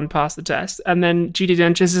know Bond passed the test. And then Judi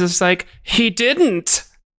Dench is just like, he didn't.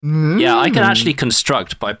 Yeah, I can actually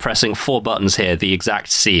construct by pressing 4 buttons here the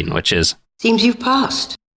exact scene, which is Seems you've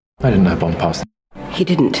passed. I didn't know Bond passed. He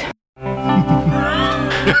didn't.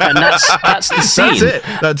 and that's the scene.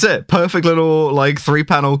 That's it. Perfect little like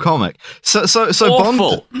 3-panel comic. So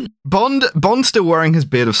Awful. Bond still wearing his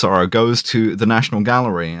beard of sorrow goes to the National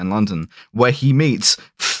Gallery in London where he meets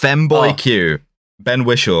Femboy Q, Ben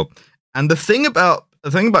Whishaw. And the thing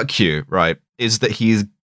about Q, right, is that he's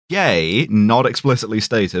gay, not explicitly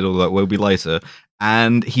stated, although it will be later,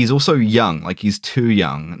 and he's also young, like he's too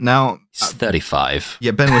young. Now He's 35.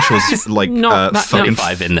 yeah, Ben Wishaw's like not that young.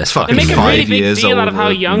 35 in this fucking They make a 5 really big years deal out of older how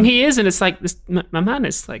young than- he is, and it's like, this, my man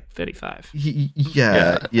is like 35.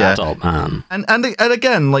 Yeah. Adult man. And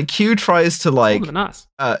again, like Q tries to like Older than us.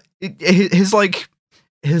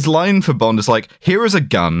 his line for Bond is like, here is a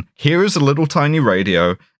gun, here is a little tiny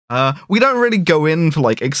radio. We don't really go in for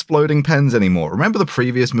like exploding pens anymore. Remember the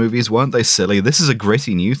previous movies? Weren't they silly? This is a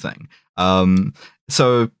gritty new thing.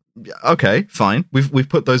 So okay, fine. We've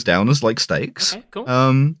put those down as like stakes. Okay,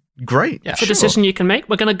 cool. Great. Yeah, It's a decision you can make.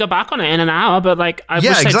 We're going to go back on it in an hour, but like, I wish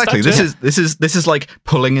I'd exactly. stuck to it. This is like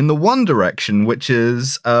pulling in the one direction, which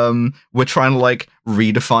is we're trying to like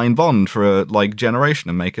redefine Bond for a like generation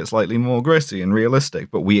and make it slightly more gritty and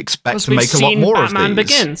realistic. But we expect Because to we've make a lot seen more Batman of these.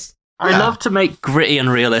 Begins. I love to make gritty and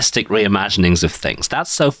realistic reimaginings of things.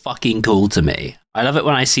 That's so fucking cool to me. I love it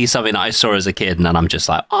when I see something that I saw as a kid and then I'm just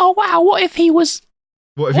like, oh wow, what if he was...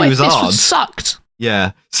 What if What he if was this odd? was sucked?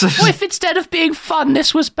 Yeah. So, What if instead of being fun,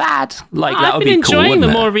 this was bad? Like, that I've would been be cool, enjoying the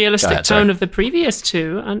wouldn't it? more Go realistic ahead, tone sorry. of the previous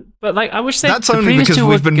two, but like I wish that's the only previous because two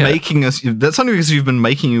we've were been good. making us. That's only because you've been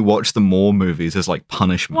making you watch the more movies as like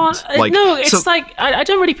punishment. Well, like, no, it's so- like I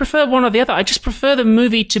don't really prefer one or the other. I just prefer the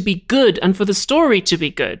movie to be good and for the story to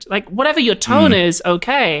be good. Like whatever your tone is,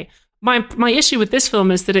 okay. My issue with this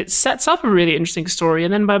film is that it sets up a really interesting story,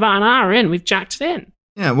 and then by about an hour in, we've jacked it in.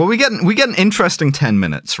 Yeah, well, we get an interesting 10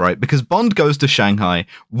 minutes, right? Because Bond goes to Shanghai.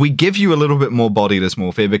 We give you a little bit more body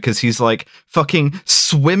dysmorphia because he's like fucking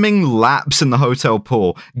swimming laps in the hotel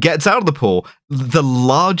pool, gets out of the pool, the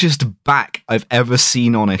largest back I've ever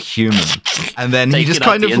seen on a human. And then he Taking just up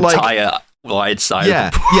kind the of like... entire wide side Yeah,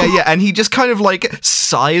 of the pool. yeah, and he just kind of like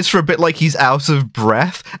sighs for a bit like he's out of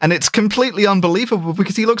breath, and it's completely unbelievable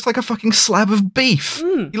because he looks like a fucking slab of beef.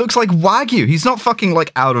 He looks like Wagyu. He's not fucking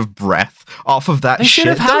like out of breath off of that They shit. should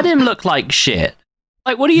have had him look like shit.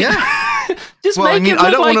 Like, what do you... Yeah. Just Well, I make mean, him I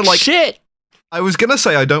look don't wanna, like like- shit. I was going to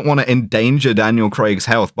say I don't want to endanger Daniel Craig's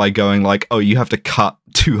health by going like, oh, you have to cut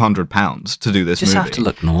 200 pounds to do this Just movie. have to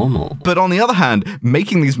look normal. But on the other hand,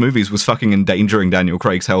 making these movies was fucking endangering Daniel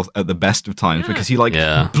Craig's health at the best of times because he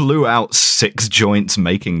blew out 6 joints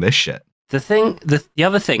making this shit. The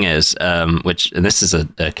other thing is, and this is a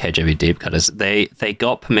KJV deep cut, is they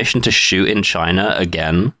got permission to shoot in China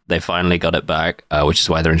again. They finally got it back, which is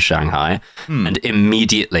why they're in Shanghai. And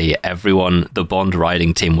immediately, the Bond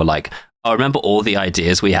writing team were like, I remember all the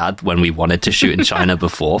ideas we had when we wanted to shoot in China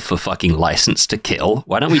before for fucking License to Kill.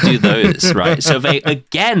 Why don't we do those, right? So they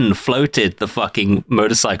again floated the fucking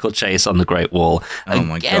motorcycle chase on the Great Wall. Oh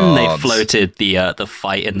my Again, they God. floated the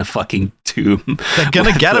fight in the fucking tomb. They're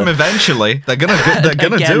gonna get him eventually. They're gonna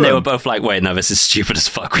Again, do they him. were both like, wait, no, this is stupid as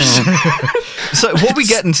fuck. So what we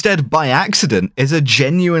get instead by accident is a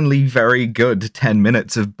genuinely very good 10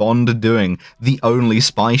 minutes of Bond doing the only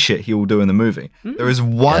spy shit he will do in the movie. There is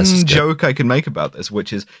one joke I can make about this,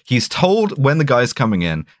 which is he's told when the guy's coming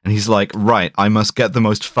in and he's like, right, I must get the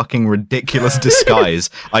most fucking ridiculous disguise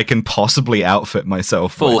I can possibly outfit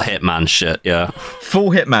myself Full with. Hitman shit, yeah.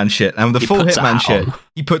 Full Hitman shit. And the He full puts a Hitman hat shit, on.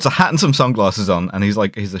 he puts a hat and some sunglasses on and he's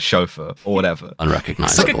like, he's a chauffeur or whatever. It's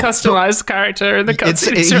Unrecognizable. like a customized character in the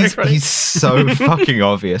cutscene. It's really funny. He's so fucking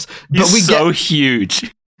obvious. But He's so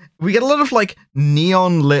huge. we get a lot of like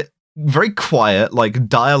neon lit, very quiet, like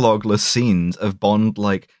dialogueless scenes of Bond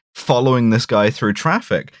like following this guy through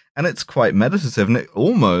traffic, and it's quite meditative, and it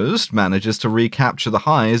almost manages to recapture the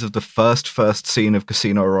highs of the first scene of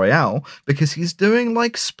Casino Royale because he's doing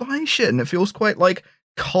like spy shit, and it feels quite like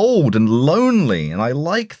cold and lonely, and I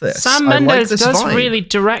like this. Sam I like Mendes this does vibe. really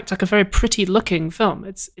direct like a very pretty looking film.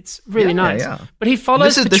 It's really Yeah, nice. yeah. But he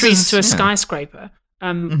follows This Patrice is- to a yeah. skyscraper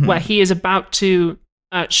where he is about to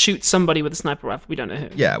shoot somebody with a sniper rifle. We don't know who.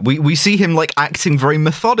 Yeah, we see him like acting very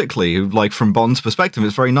methodically, like from Bond's perspective.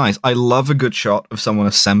 It's very nice. I love a good shot of someone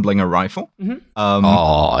assembling a rifle.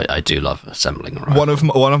 I do love assembling a rifle.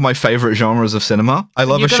 One of my favorite genres of cinema. I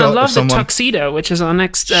love You're a gonna shot love of someone. the Tuxedo, which is our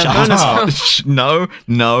next Shut bonus Oh, film.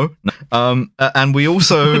 no. And we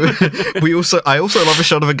also, I also love a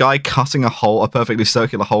shot of a guy cutting a perfectly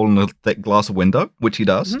circular hole in a thick glass window, which he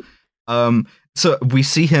does. So we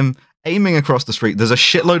see him aiming across the street. There's a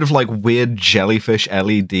shitload of like weird jellyfish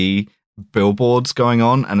LED billboards going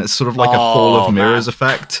on, and it's sort of like a Hall of Mirrors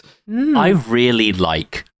effect. I really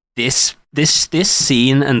like this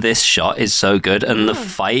scene, and this shot is so good, and the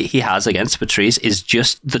fight he has against Patrice is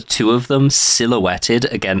just the two of them silhouetted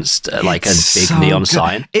against like a It's big so neon good.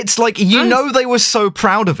 sign. It's like, you know, they were so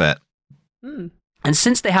proud of it. And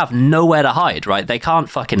since they have nowhere to hide, right, they can't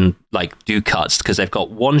fucking like do cuts because they've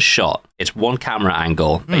got one shot. It's one camera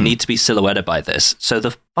angle. They need to be silhouetted by this. So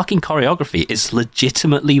the fucking choreography is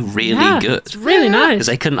legitimately really good. It's really nice. Because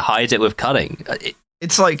they couldn't hide it with cutting.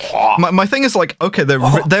 It's like my thing is like, okay, they're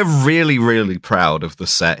really, really proud of the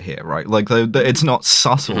set here, right? Like it's not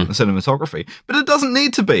subtle in the cinematography, but it doesn't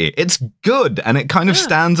need to be. It's good, and it kind of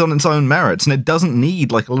stands on its own merits, and it doesn't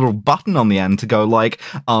need like a little button on the end to go like,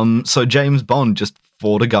 so James Bond just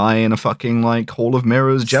fought a guy in a fucking like Hall of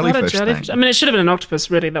Mirrors It's not a jellyfish jellyfish. thing. I mean, it should have been an octopus.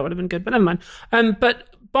 Really, that would have been good. But never mind. But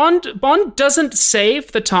Bond doesn't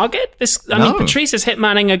save the target. I mean, Patrice is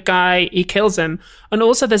hitmanning a guy. He kills him, and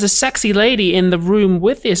also there's a sexy lady in the room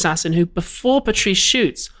with the assassin who, before Patrice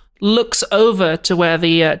shoots, looks over to where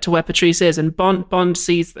where Patrice is, and Bond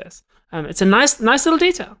sees this. It's a nice little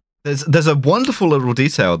detail. There's a wonderful little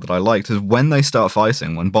detail that I liked is when they start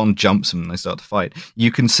fighting, when Bond jumps them and they start to fight,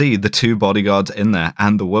 you can see the two bodyguards in there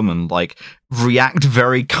and the woman like react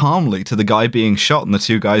very calmly to the guy being shot, and the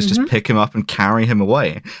two guys just pick him up and carry him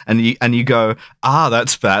away. And you go,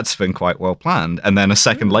 that's been quite well planned. And then a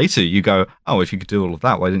second later you go, oh, if you could do all of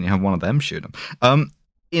that, why didn't you have one of them shoot him?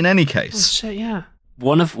 In any Oh, case, shit, yeah.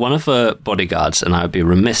 One of the bodyguards, and I would be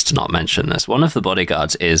remiss to not mention this, one of the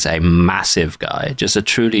bodyguards is a massive guy, just a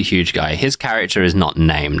truly huge guy. His character is not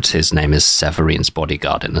named. His name is Severine's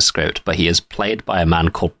bodyguard in the script, but he is played by a man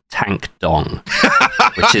called Tank Dong,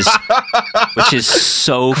 which is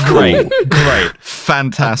so cool. great,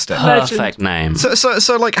 fantastic. Perfect name.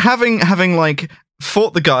 So like having like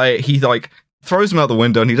fought the guy, he like throws him out the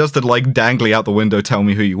window, and he does the like dangly out the window, tell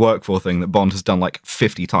me who you work for thing that Bond has done like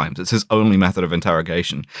 50 times. It's his only method of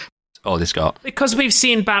interrogation. Oh, this guy. Because we've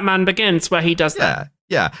seen Batman Begins where he does that.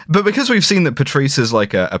 Yeah. But because we've seen that Patrice is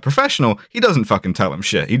like a professional, he doesn't fucking tell him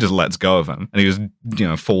shit. He just lets go of him, and he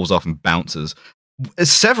just, falls off and bounces.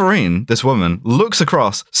 Severine, this woman, looks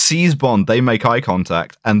across, sees Bond, they make eye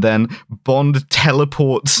contact, and then Bond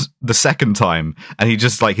teleports the second time, and he's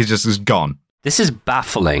just is gone. This is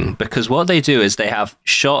baffling because what they do is they have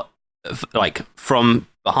shot like from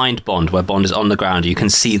behind Bond, where Bond is on the ground, you can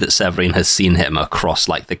see that Severine has seen him across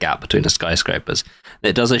like the gap between the skyscrapers.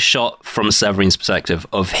 It does a shot from Severine's perspective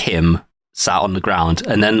of him sat on the ground,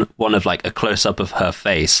 and then one of like a close-up of her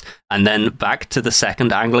face, and then back to the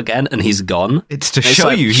second angle again, and he's gone. It's to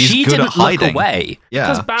show you he's good at hiding. Look away.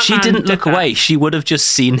 Yeah, she didn't look away. She would have just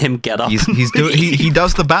seen him get up. He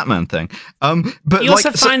does the Batman thing. But he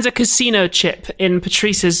also finds a casino chip in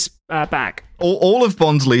Patrice's bag. All of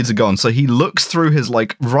Bond's leads are gone, so he looks through his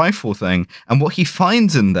like rifle thing, and what he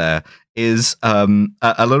finds in there is a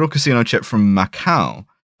little casino chip from Macau.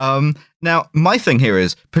 Now, my thing here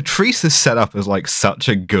is Patrice is set up as like such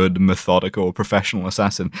a good, methodical, professional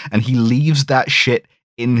assassin, and he leaves that shit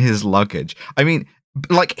in his luggage. I mean,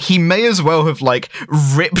 like, he may as well have like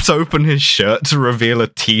ripped open his shirt to reveal a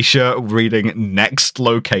t-shirt reading "next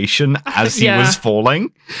location" as he was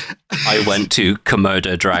falling. I went to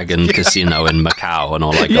Komodo Dragon Casino in Macau, and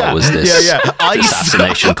all I got was this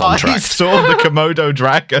assassination contract. I saw the Komodo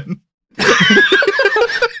Dragon.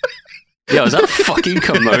 Yeah, was that a fucking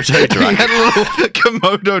Komodo dragon? He had a little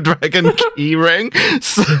Komodo dragon key ring.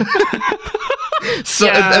 So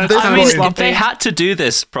at this point, if they had to do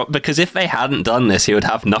this, because if they hadn't done this, he would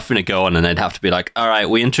have nothing to go on, and they'd have to be like, all right,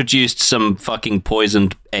 we introduced some fucking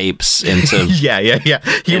poisoned apes into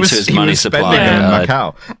He was money supply in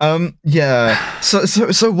Macau.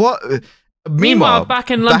 So what? Meanwhile, back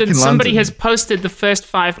in London, somebody has posted the first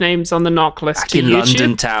 5 names on the knock list to in YouTube.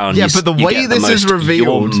 London town. Yeah, but the way this is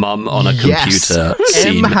revealed, your mum on a computer.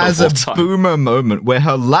 Em has a boomer moment where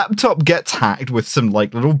her laptop gets hacked with some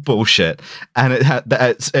like little bullshit, and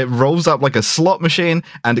it rolls up like a slot machine,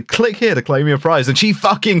 and click here to claim your prize, and she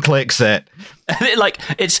fucking clicks it.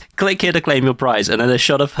 It's click here to claim your prize, and then a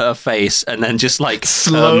shot of her face, and then just like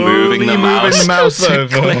slowly moving the mouse over.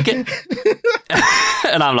 Click it.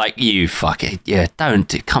 And I'm like, you fuck it,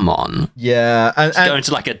 come on. Yeah, and going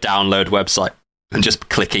to like a download website and just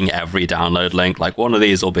clicking every download link, like one of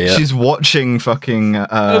these will be it. She's watching fucking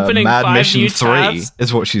Mad Mission 3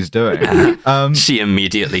 is what she's doing. She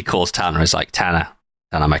immediately calls Tanner. Is like, Tanner,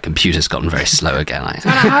 my computer's gotten very slow again. Tanner,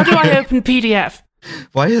 how do I open PDF?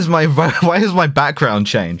 Why has my background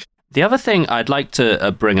changed? The other thing I'd like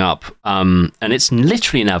to bring up, and it's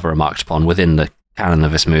literally never remarked upon within the canon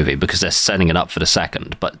of this movie because they're setting it up for the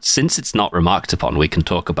second, but since it's not remarked upon, we can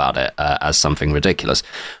talk about it as something ridiculous,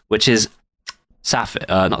 which is not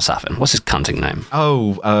Safin. What's his cunting name?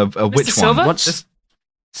 Which Mr. Silver? one? What's this?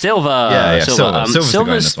 Silver. Yeah, Silver.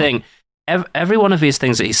 Silver's thing. One. Every one of these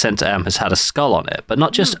things that he sent to M has had a skull on it, but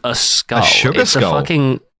not just a skull. A sugar skull.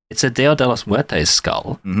 It's a Dia de los Muertes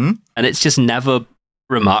skull, and it's just never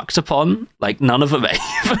remarked upon. Like, none of them are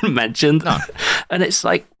even mentioned. No. And it's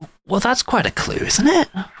like, well, that's quite a clue, isn't it?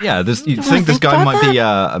 Yeah, you think this guy might be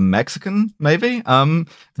a Mexican, maybe?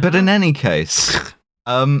 But in any case,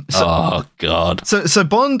 oh god. So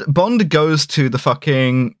Bond goes to the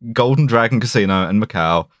fucking Golden Dragon Casino in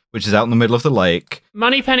Macau, which is out in the middle of the lake.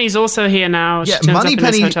 Moneypenny's also here now. Yeah,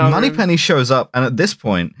 Moneypenny shows up, and at this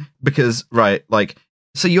point, because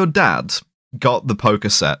so your dad got the poker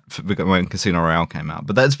set when Casino Royale came out,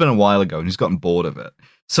 but that's been a while ago, and he's gotten bored of it.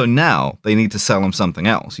 So now they need to sell him something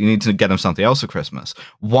else. You need to get him something else for Christmas.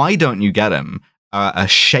 Why don't you get him a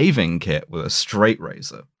shaving kit with a straight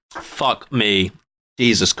razor? Fuck me.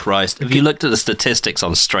 Jesus Christ. Have you looked at the statistics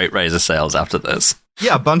on straight razor sales after this?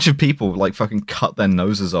 Yeah, a bunch of people like fucking cut their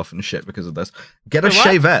noses off and shit because of this. Get a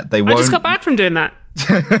shavette. I just got back from doing that.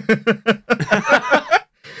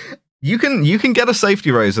 You can get a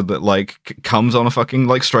safety razor that like comes on a fucking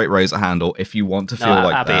like straight razor handle if you want to feel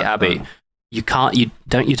like that. Abby, you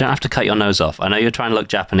don't have to cut your nose off. I know you're trying to look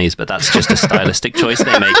Japanese, but that's just a stylistic choice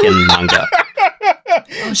they make in manga.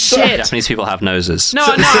 Oh shit! Japanese people have noses.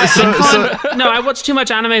 I watched too much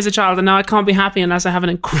anime as a child, and now I can't be happy unless I have an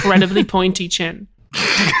incredibly pointy chin.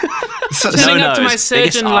 Turning up to my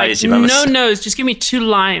surgeon like, no nose, just give me 2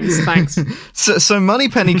 lines, thanks. So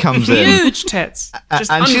Moneypenny comes in, huge tits,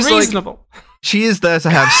 just and unreasonable. She is there to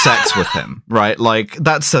have sex with him, right? Like,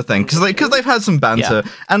 that's the thing, because they've had some banter,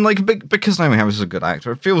 and like because Naomi Harris is a good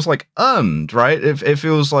actor, it feels like earned, right? It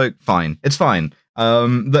feels like fine, it's fine.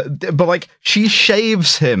 But like she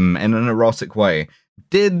shaves him in an erotic way.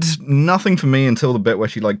 Did nothing for me until the bit where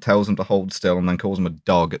she like tells him to hold still and then calls him a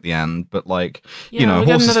dog at the end. But like, we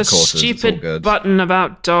horses another for courses, stupid button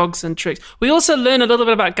about dogs and tricks. We also learn a little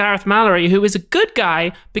bit about Gareth Mallory, who is a good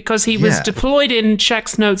guy because he was deployed in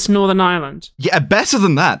Czech's Notes, Northern Ireland. Yeah, better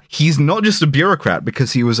than that. He's not just a bureaucrat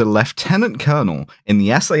because he was a lieutenant colonel in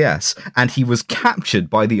the SAS and he was captured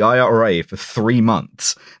by the IRA for 3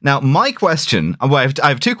 months. Now, my question, I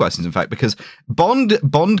have 2 questions in fact, because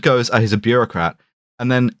Bond goes, he's a bureaucrat.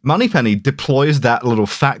 And then Moneypenny deploys that little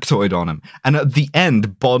factoid on him. And at the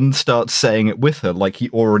end, Bond starts saying it with her like he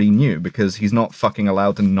already knew, because he's not fucking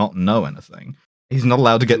allowed to not know anything. He's not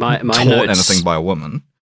allowed to get My taught notes anything by a woman.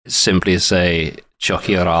 Simply say,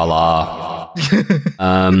 Chokirala.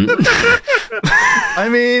 I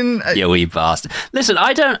mean... You wee bastard. Listen,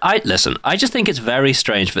 I just think it's very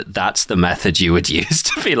strange that that's the method you would use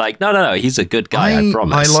to be like, no, he's a good guy, I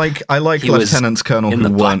promise. I like lieutenants colonel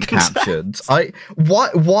who weren't captured. How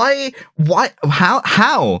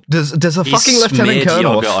does a fucking lieutenant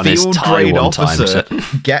colonel, a field grade officer,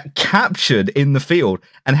 get captured in the field?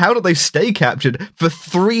 And how do they stay captured for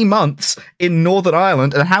 3 months in Northern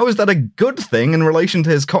Ireland? And how is that a good thing in relation to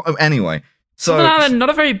his... anyway... So, not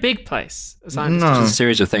a very big place. As I understand. It's a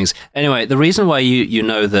series of things. Anyway, the reason why you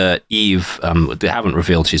know that Eve, they haven't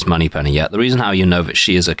revealed she's Moneypenny yet. The reason how you know that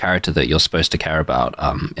she is a character that you're supposed to care about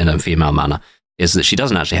in a female manner is that she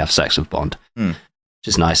doesn't actually have sex with Bond, which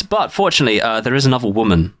is nice. But fortunately, there is another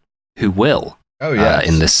woman who will. Oh yeah,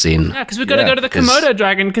 in this scene. Yeah, because we've got to go to the Komodo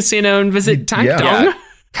Dragon Casino and visit Tank Dong.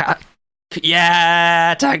 Tank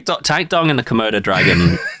Dong and the Komodo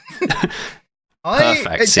Dragon.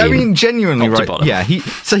 Perfect scene. I mean, genuinely, right? Bottom. Yeah,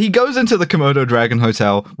 he goes into the Komodo Dragon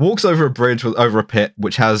Hotel, walks over a bridge over a pit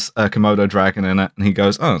which has a Komodo Dragon in it, and he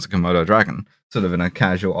goes, "Oh, it's a Komodo Dragon," sort of in a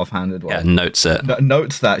casual, offhanded way. Yeah, notes it.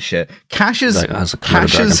 Notes that shit. Cashes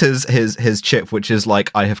his chip, which is like,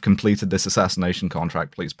 "I have completed this assassination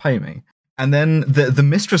contract. Please pay me." And then the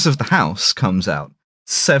mistress of the house comes out,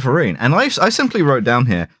 Severine, and I simply wrote down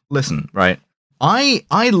here. Listen, right?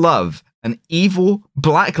 I love an evil,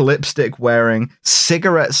 black lipstick wearing,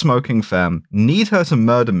 cigarette smoking femme. Need her to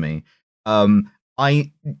murder me.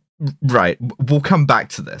 Right, we'll come back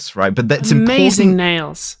to this, right? But that's amazing important.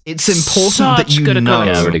 Nails. It's important that you know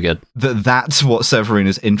that that's what Severine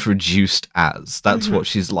is introduced as. That's what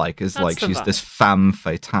she's like. She's this femme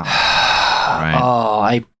fatale.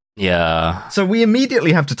 Right? Yeah. So we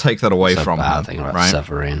immediately have to take that away from her, thing about right?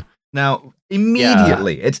 Severine. Now,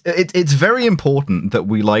 immediately, it's very important that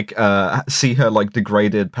we see her like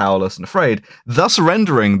degraded, powerless, and afraid, thus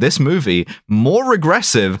rendering this movie more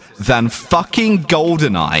regressive than fucking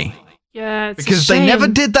GoldenEye. Yeah, it's because a shame. They never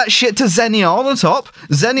did that shit to Xenia Onatop.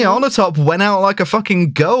 Xenia Onatop went out like a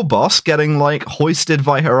fucking girl boss, getting like hoisted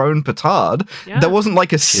by her own petard. Yeah. There wasn't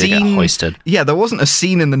like a scene. Hoisted. Yeah, there wasn't a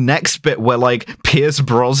scene in the next bit where like Pierce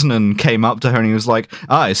Brosnan came up to her and he was like,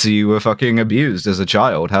 "I see you were fucking abused as a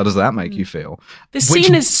child. How does that make you feel?" The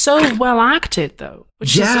scene is so well acted, though.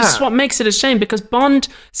 Which is what makes it a shame, because Bond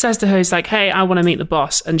says to her, he's like, "Hey, I want to meet the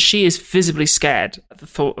boss," and she is visibly scared at the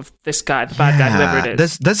thought of this guy, the bad guy, whoever it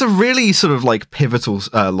is. There's a really sort of like pivotal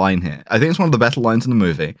line here. I think it's one of the better lines in the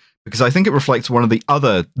movie, because I think it reflects one of the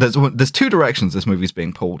other... There's two directions this movie's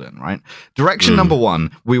being pulled in, right? Direction number one,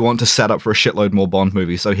 we want to set up for a shitload more Bond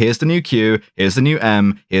movies. So here's the new Q, here's the new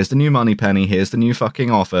M, here's the new Moneypenny, here's the new fucking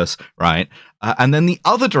Office, right? And then the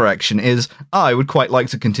other direction is, I would quite like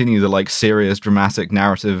to continue the like serious, dramatic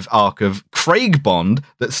narrative arc of Craig Bond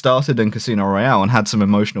that started in Casino Royale and had some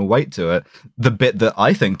emotional weight to it. The bit that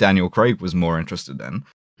I think Daniel Craig was more interested in.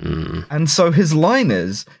 And so his line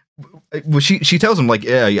is, well, she tells him like,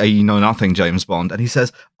 "Yeah, you know nothing, James Bond," and he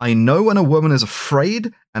says, "I know when a woman is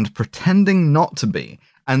afraid and pretending not to be."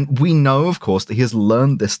 And we know, of course, that he has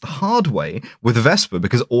learned this the hard way with Vesper,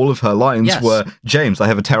 because all of her lines were, "James, I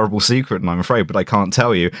have a terrible secret and I'm afraid, but I can't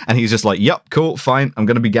tell you." And he's just like, "Yep, cool, fine, I'm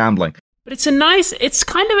going to be gambling." But it's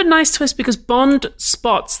kind of a nice twist, because Bond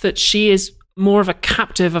spots that she is more of a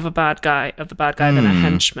captive of the bad guy than a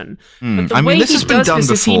henchman. But the way he does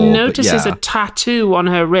this is he notices a tattoo on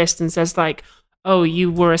her wrist and says like, "Oh,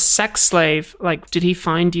 you were a sex slave. Like, did he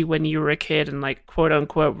find you when you were a kid and like quote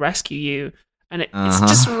unquote rescue you?" And it's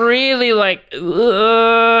just really like, I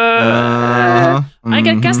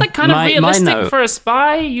guess like kind of realistic for a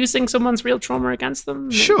spy, using someone's real trauma against them.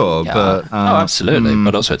 Sure, but... absolutely,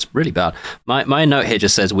 but also it's really bad. My note here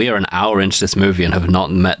just says, we are an hour into this movie and have not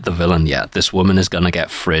met the villain yet. This woman is going to get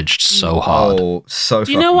fridged so hard. Oh, so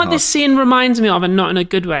Do you know what this scene reminds me of, and not in a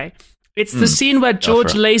good way? It's the scene where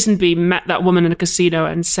George Lazenby met that woman in a casino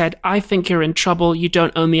and said, "I think you're in trouble, you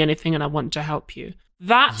don't owe me anything, and I want to help you."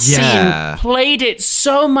 That scene played it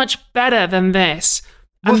so much better than this.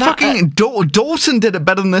 Well, fucking Dalton did it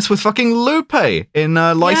better than this with fucking Lupe in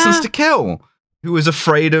License to Kill, who was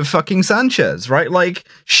afraid of fucking Sanchez, right? Like,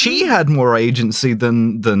 she had more agency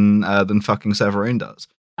than fucking Severine does.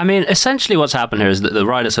 I mean, essentially what's happened here is that the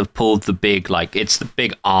writers have pulled the big, like, it's the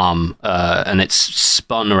big arm, and it's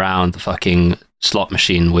spun around the fucking slot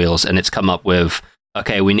machine wheels, and it's come up with,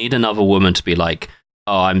 okay, we need another woman to be like,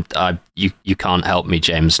 "Oh, you can't help me,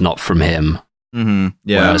 James, not from him."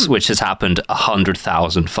 Yeah. which has happened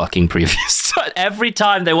 100,000 fucking previous times. Every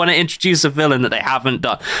time they want to introduce a villain that they haven't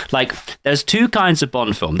done. Like, there's two kinds of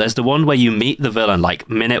Bond film. There's the one where you meet the villain like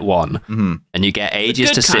minute one, and you get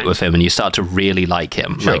ages to sit with him, and you start to really like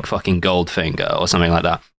him, like fucking Goldfinger or something like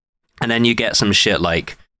that. And then you get some shit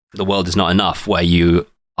like The World Is Not Enough, where you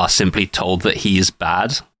are simply told that he's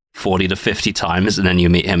bad 40 to 50 times, and then you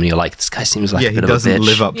meet him and you're like, this guy seems like a bit of a bitch. He doesn't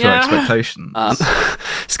live up to expectations.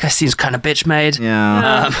 This guy seems kind of bitch made.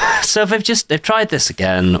 So they've tried this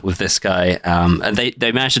again with this guy, and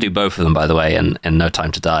they managed to do both of them, by the way, in No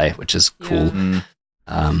Time to Die, which is cool.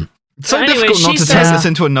 It's so difficult not to turn this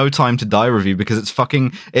into a No Time to Die review, because it's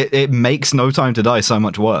fucking it makes No Time to Die so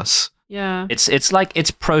much worse. Yeah, it's like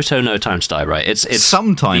it's proto No Time to Die, right? It's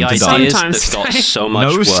some time to die. That's got so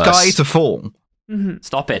much no worse. sky to fall.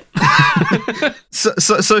 Stop it.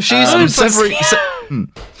 So she's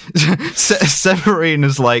Severine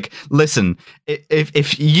is like, listen,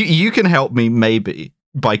 if you can help me maybe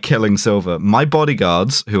by killing Silva, my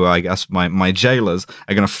bodyguards, who are, I guess my jailers,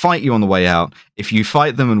 are going to fight you on the way out. If you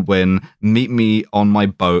fight them and win, meet me on my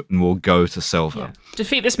boat and we'll go to Silva. Yeah.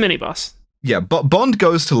 Defeat this mini boss. Yeah, but Bond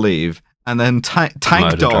goes to leave, and then Tank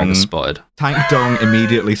Dong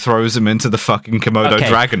immediately throws him into the fucking Komodo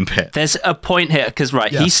dragon pit. There's a point here, because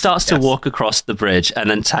he starts to walk across the bridge, and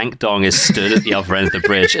then Tank Dong is stood at the other end of the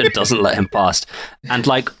bridge and doesn't let him past. And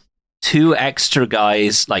like 2 extra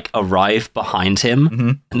guys like arrive behind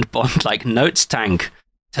him, and Bond like notes Tank,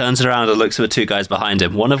 turns around and looks at the 2 guys behind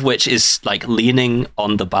him, one of which is like leaning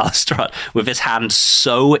on the balustrade with his hand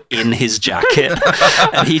so in his jacket,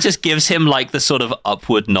 and he just gives him like the sort of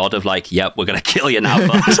upward nod of like, yep, we're gonna kill you now,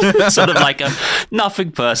 bud. Sort of like a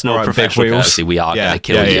nothing personal, right, professional courtesy, we are gonna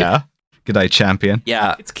kill you. Yeah. Good day, champion.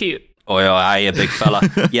 Yeah, it's cute. Oh, aye, a big fella.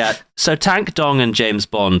 Yeah, so Tank Dong and James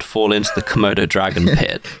Bond fall into the Komodo dragon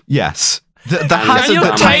pit. Yes. The hazard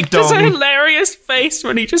that Tank Dong does a hilarious face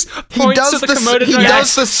when he just points to the Komodo dragon. He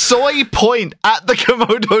does the soy point at the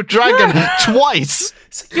Komodo dragon twice.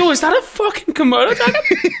 Like, yo, is that a fucking Komodo dragon?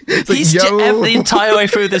 He's the entire way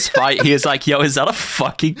through this fight, he is like, yo, is that a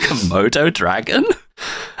fucking Komodo dragon?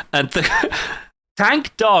 And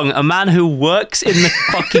Tank Dong, a man who works in the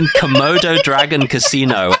fucking Komodo Dragon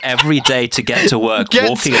casino every day to get to work,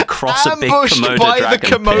 walking across a big Komodo by Dragon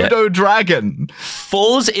the Komodo pit, Dragon,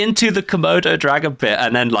 falls into the Komodo Dragon pit,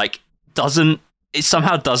 and then like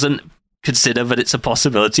somehow doesn't consider that it's a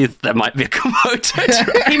possibility that there might be a Komodo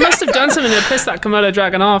Dragon. He must have done something to piss that Komodo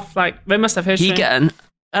Dragon off. Like, they must have history. And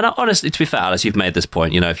honestly, to be fair, Alice, you've made this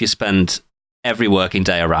point. You know, if you spend every working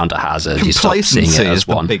day around a hazard, you stop seeing it as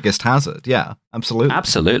one. The biggest hazard. Yeah,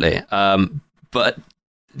 absolutely. But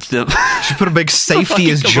should put a big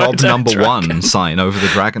safety is job number one sign over the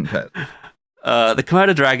dragon pit. The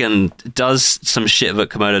Komodo Dragon does some shit that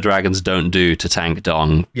Komodo Dragons don't do to Tank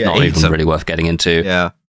Dong. Not even really worth getting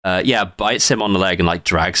into. Bites him on the leg and like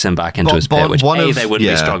drags him back into his pit, which A, they wouldn't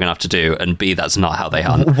be strong enough to do, and B, that's not how they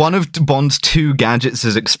hunt. One of Bond's 2 gadgets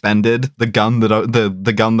is expended. The gun that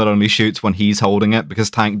only shoots when he's holding it, because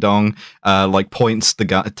Tank Dong points the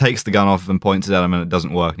gun, takes the gun off and points it at him, and it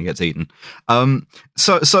doesn't work, and he gets eaten.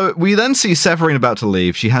 So we then see Severine about to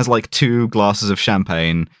leave. She has like 2 glasses of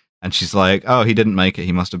champagne, and she's like, "Oh, he didn't make it.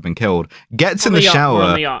 He must have been killed." Gets in the shower.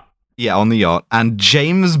 On the yacht. Yeah, on the yacht, and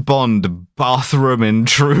James Bond, bathroom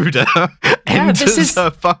intruder, enters her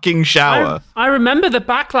fucking shower. I remember the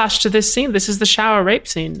backlash to this scene. This is the shower rape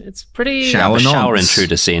scene. It's pretty... shower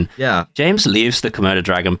intruder scene. Yeah. James leaves the Komodo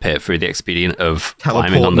Dragon pit through the expedient of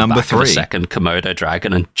climbing on the back of a second Komodo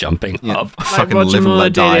Dragon and jumping up. Like fucking Roger live and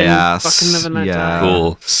let die ass. Fucking live and let die.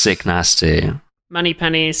 Cool. Sick nasty.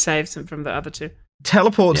 Moneypenny saves him from the other 2.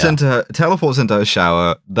 Teleports into her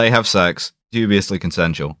shower. They have sex. Dubiously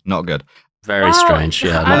consensual. Not good. Very strange.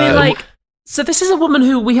 Yeah. I mean, like, so this is a woman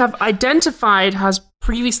who we have identified has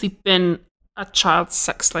previously been a child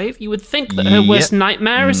sex slave. You would think that her worst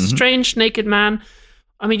nightmare is a strange naked man.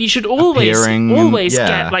 I mean, you should always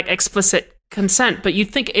get like explicit consent, but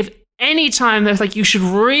you'd think if any time there's like, you should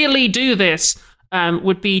really do this,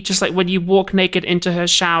 would be just like when you walk naked into her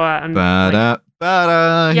shower and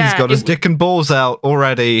he's got his dick and balls out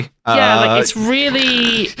already. Like it's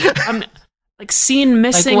really like scene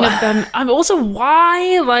missing of them. Also,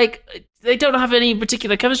 why they don't have any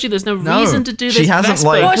particular chemistry. There's no reason to do this. She hasn't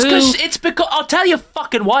it's because I'll tell you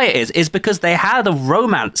fucking why it is. Is because they had a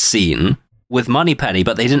romance scene with Moneypenny,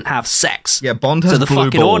 but they didn't have sex. Yeah, Bond has so the blue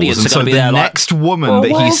fucking balls, audience and are so going to the be there next like, woman that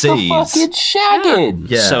he where's sees, the fucking shagging?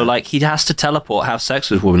 Yeah. So like he has to teleport, have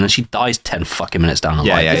sex with a woman, and she dies 10 fucking minutes down the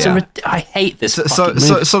line. I hate this.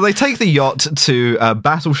 So they take the yacht to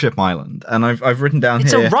Battleship Island, and I've written down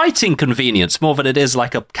it's here. It's a writing convenience more than it is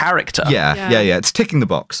like a character. Yeah. It's ticking the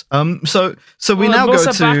box. So we now go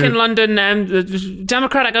also to back in London. The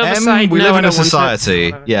democratic oversight. We no, live I in a don't want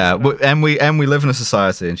society. to. Yeah, we live in a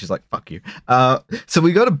society, and she's like, "Fuck you." So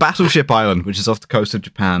we go to Battleship Island, which is off the coast of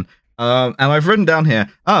Japan. And I've written down here,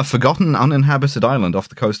 forgotten uninhabited island off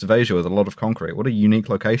the coast of Asia with a lot of concrete. What a unique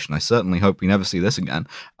location. I certainly hope we never see this again.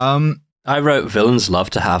 I wrote villains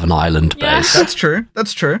love to have an island base. That's true.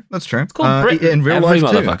 It's called Britain. In real Every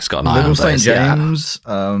life, motherfucker's got an Little island St. base,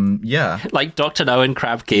 James. Yeah. Like Dr. No and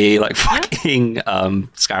Crab Key, like fucking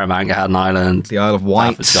Scaramanga had an island. The Isle of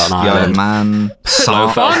Wight, Stafford's got the an Isle of island. Man.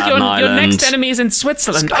 Sark. Blofeld had an Your island. next enemy is in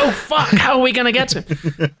Switzerland. Oh fuck! How are we gonna get to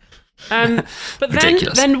him? But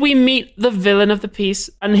then we meet the villain of the piece,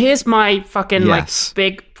 and here's my fucking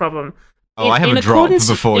big problem. I have a drop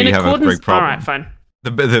before you have a big problem. All right, fine.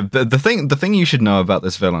 The thing you should know about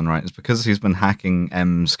this villain, right, is because he's been hacking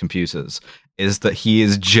M's computers, is that he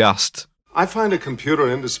is just. I find a computer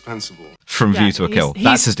indispensable. From View to a Kill.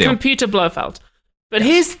 That's his deal. Computer Blofeld. But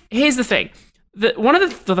here's the thing. One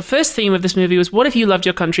of the first theme of this movie was, what if you loved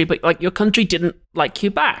your country, but like your country didn't like you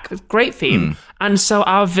back? That's a great theme. And so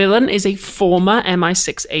our villain is a former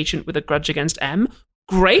MI6 agent with a grudge against M.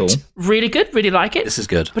 Great, cool. Really good, really like it. This is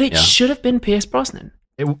good. But it should have been Pierce Brosnan.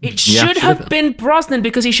 It should have been Brosnan,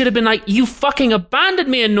 because he should have been like, you fucking abandoned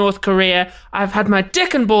me in North Korea. I've had my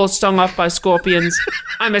dick and balls stung off by scorpions.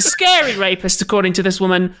 I'm a scary rapist, according to this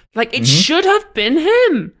woman. Like, it should have been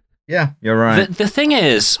him. Yeah, you're right. The thing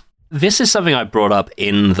is, this is something I brought up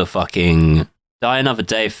in the fucking Die Another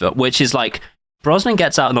Day film, which is like, Brosnan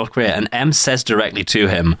gets out of North Korea and M says directly to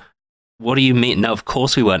him, what do you mean? No, of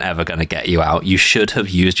course we weren't ever going to get you out. You should have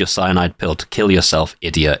used your cyanide pill to kill yourself,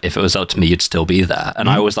 idiot. If it was up to me, you'd still be there. And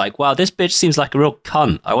I was like, wow, this bitch seems like a real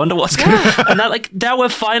cunt. I wonder what's going on. And now we're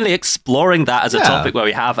finally exploring that as a topic where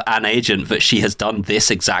we have an agent that she has done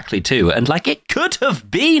this exactly to. And like, it could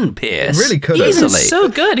have been Pierce. It really could have. He was so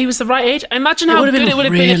good. He was the right age. Imagine how good it would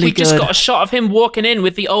have been if we just got a shot of him walking in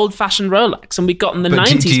with the old-fashioned Rolex and we got in the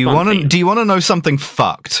 90s. Do you want to know something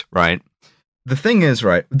fucked, right? The thing is,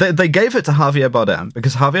 right, they gave it to Javier Bardem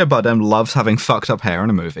because Javier Bardem loves having fucked up hair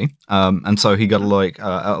in a movie. And so he got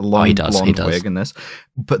a long blonde wig in this.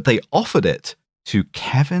 But they offered it to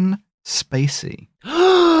Kevin Spacey.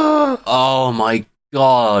 Oh my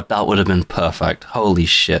god, that would have been perfect. Holy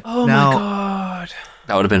shit. Oh my god.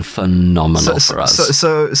 That would have been phenomenal for us.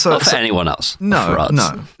 Not for anyone else. No, for us.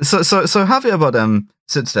 No. So Javier Bardem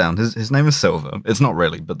sits down. His name is Silver. It's not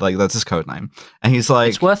really, but like that's his code name. And he's like,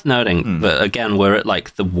 it's worth noting that again we're at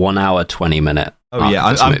like the 1 hour 20 minute. Oh yeah,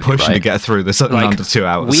 I'm pushing to get through this in under 2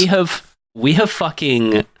 hours. We have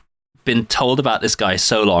fucking been told about this guy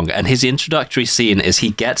so long, and his introductory scene is he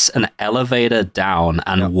gets an elevator down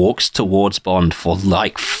and walks towards Bond for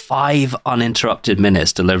like 5 uninterrupted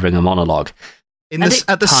minutes, delivering a monologue.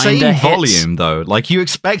 At the same volume, though. Like, you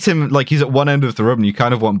expect him, like, he's at one end of the room, and you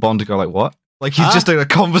kind of want Bond to go, like, what? Like, he's just in a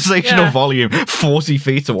conversational volume 40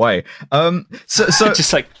 feet away. So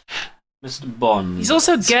just like, Mr. Bond. He's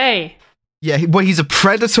also gay. Yeah, he's a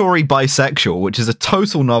predatory bisexual, which is a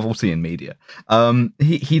total novelty in media.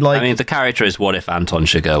 He like... I mean, the character is what if Anton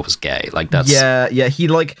Chigurh was gay? Like, that's... Yeah,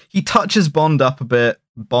 he touches Bond up a bit.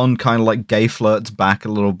 Bond kind of, like, gay flirts back a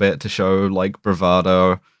little bit to show, like,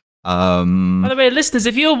 bravado. By the way, listeners,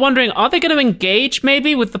 if you're wondering, are they going to engage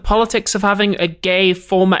maybe with the politics of having a gay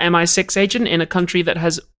former MI6 agent in a country that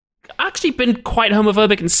has actually been quite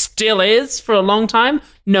homophobic and still is for a long time?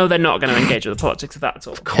 No, they're not going to engage with the politics of that at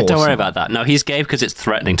all. Don't worry about that. No, he's gay because it's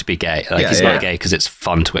threatening to be gay. Like, he's not gay because it's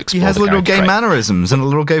fun to explore. He has little gay mannerisms and a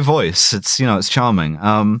little gay voice. It's, it's charming.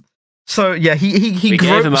 So yeah, he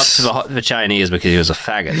gave him up to the Chinese because he was a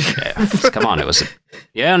faggot. Yeah. Come on, it was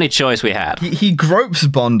the only choice we had. He gropes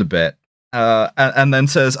Bond a bit, and then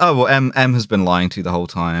says, "Oh well, M has been lying to you the whole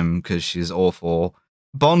time because she's awful."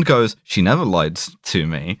 Bond goes, "She never lied to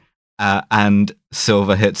me," and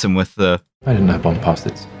Silver hits him with the, "I didn't know Bond passed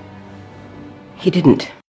this." He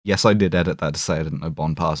didn't. Yes, I did edit that to say I didn't know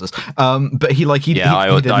Bond passes. But he I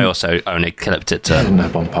also only clipped it to. I didn't know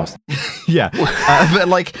Bond passed. Yeah, but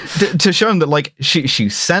like to show him that like she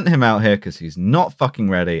sent him out here because he's not fucking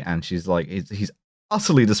ready, and she's like he's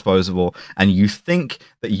utterly disposable, and you think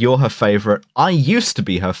that you're her favorite. I used to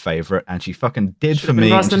be her favorite, and she fucking did for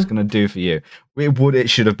me, and she's gonna do for you. It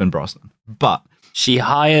should have been Brosnan, but she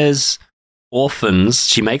hires orphans.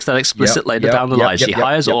 She makes that explicit later down the line. She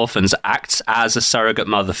hires orphans, acts as a surrogate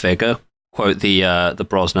mother figure. Quote the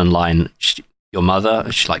Brosnan line, your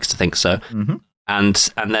mother, she likes to think so. Mm-hmm.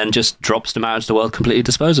 And then just drops them out into the world completely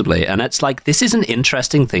disposably. And it's like, this is an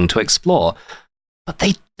interesting thing to explore. But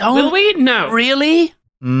they don't Will we? No. really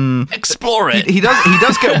explore it. He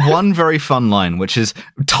does get one very fun line, which is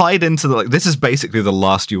tied into the, like, this is basically the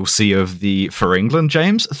last you'll see of the For England,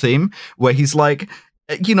 James theme, where he's like,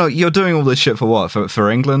 you know, you're doing all this shit for what?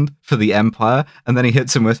 For England? For the Empire? And then he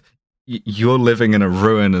hits him with, you're living in a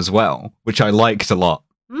ruin as well, which I liked a lot.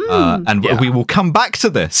 We will come back to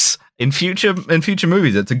this in future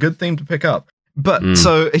movies. It's a good theme to pick up. But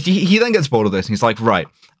so he then gets bored of this and he's like, right,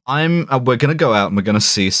 we're going to go out and we're going to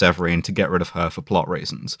see Severine to get rid of her for plot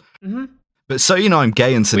reasons. Mm-hmm. But so, you know, I'm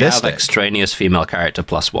gay and sadistic. We have extraneous female character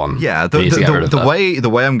 +1. Yeah, the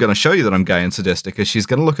way I'm going to show you that I'm gay and sadistic is she's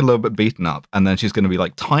going to look a little bit beaten up, and then she's going to be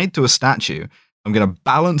like tied to a statue. I'm going to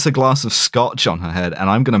balance a glass of scotch on her head, and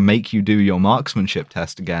I'm going to make you do your marksmanship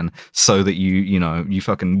test again, so that you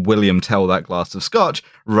fucking William Tell that glass of scotch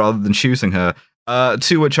rather than shooting her.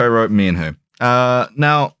 To which I wrote, me and who.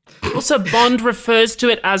 Now. Also, Bond refers to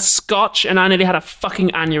it as Scotch, and I nearly had a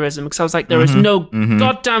fucking aneurysm because I was like, there is no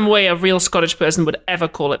goddamn way a real Scottish person would ever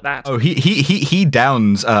call it that. Oh, he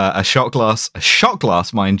downs a shot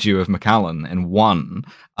glass, mind you, of Macallan in one,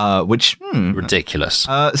 which ridiculous.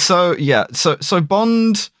 So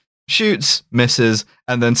Bond shoots, misses,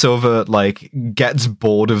 and then Silver like gets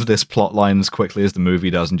bored of this plot line as quickly as the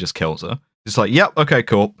movie does and just kills her. It's like, yep, okay,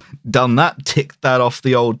 cool. Done that, ticked that off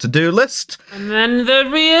the old to-do list. And then the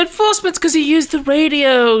reinforcements, because he used the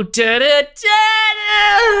radio.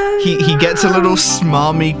 He gets a little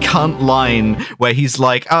smarmy cunt line where he's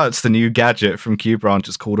like, oh, it's the new gadget from Q Branch,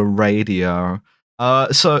 it's called a radio.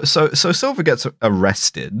 So Silver gets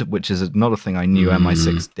arrested, which is not a thing I knew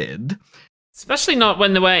MI6 did. Especially not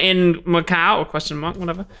when they were in Macau, or question mark,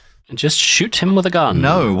 whatever. Just shoot him with a gun.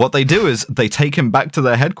 No, what they do is they take him back to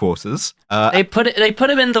their headquarters. They put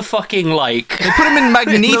him in the fucking They put him in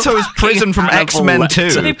Magneto's prison from X-Men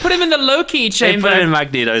 2. So they put him in the Loki chamber. They put him in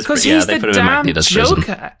Magneto's because he's the damn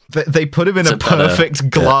Joker. They put him in a perfect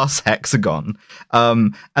glass hexagon.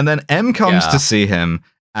 And then M comes to see him,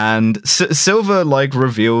 and Silver like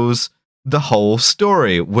reveals the whole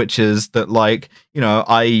story, which is that, like, you know,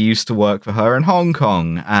 I used to work for her in Hong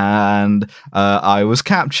Kong, and I was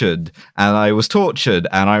captured, and I was tortured,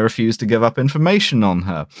 and I refused to give up information on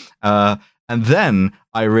her. And then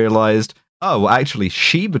I realized, oh, actually,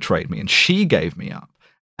 she betrayed me, and she gave me up.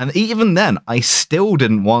 And even then, I still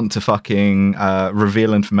didn't want to fucking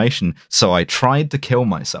reveal information, so I tried to kill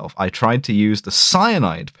myself. I tried to use the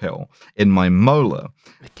cyanide pill in my molar.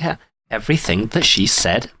 Yeah, everything that she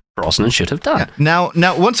said Brosnan should have done. Yeah.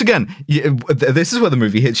 Now, once again, this is where the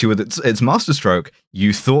movie hits you with its masterstroke.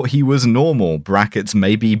 You thought he was normal, brackets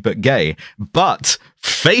maybe, but gay. But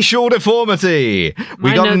facial deformity!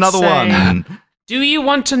 We got another one. Do you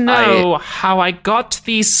want to know how I got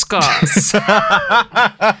these scars?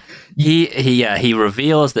 He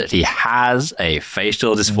reveals that he has a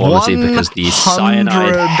facial deformity because the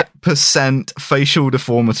cyanide 100% facial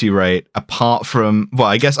deformity rate, apart from, well,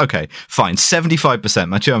 I guess, okay, fine, 75%.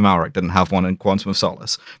 Matteo Malric didn't have one in Quantum of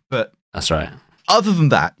Solace, but that's right. Other than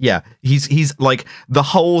that, yeah, he's like, the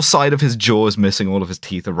whole side of his jaw is missing, all of his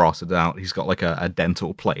teeth are rotted out. He's got like a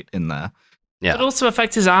dental plate in there. Yeah. It also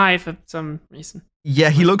affects his eye for some reason.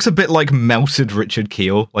 Yeah, he looks a bit like melted Richard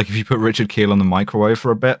Kiel. Like if you put Richard Kiel in the microwave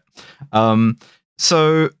for a bit.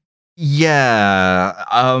 So yeah,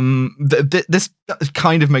 this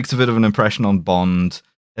kind of makes a bit of an impression on Bond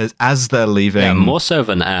as they're leaving. Yeah, more so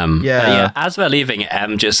than M. Yeah. As they're leaving,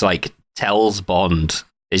 M just like tells Bond,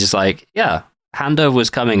 it's just like, yeah, handover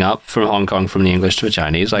was coming up from Hong Kong from the English to the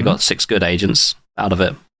Chinese. Mm-hmm. I got 6 good agents out of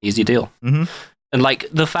it. Easy deal. Mm-hmm. And like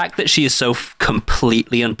the fact that she is so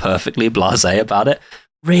completely and perfectly blasé about it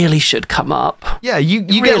really should come up. Yeah, you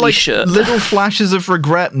really get like should. Little flashes of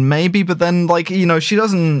regret, maybe, but then like, you know, she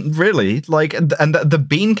doesn't really like, and the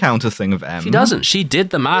bean counter thing of M. She doesn't. She did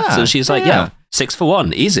the maths, and she's like, yeah, 6 for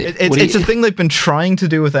 1, easy. It's a thing they've been trying to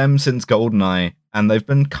do with M since GoldenEye, and they've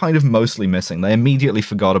been kind of mostly missing. They immediately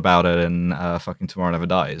forgot about it in fucking Tomorrow Never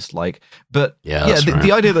Dies. Like, but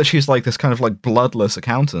the idea that she's like this kind of like bloodless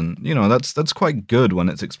accountant, you know, that's quite good when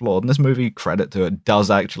it's explored. And this movie, credit to it,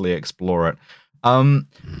 does actually explore it.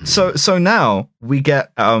 So now we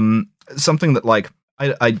get something that like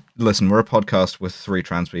I listen. We're a podcast with 3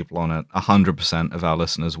 trans people on it. 100% of our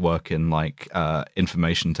listeners work in like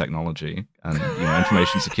information technology and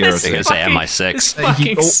information security. You're gonna say MI6. This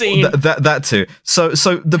fucking scene. That too. So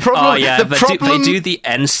the problem. Oh yeah, the problem, they do the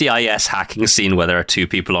NCIS hacking scene where there are 2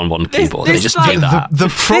 people on one keyboard. They just like- do that. The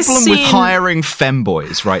problem with scene- hiring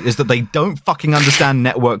femboys, right, is that they don't fucking understand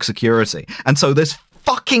network security. And so this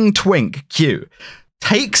fucking twink, Q,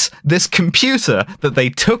 takes this computer that they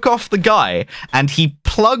took off the guy and he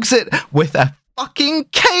plugs it with a fucking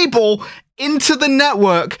cable into the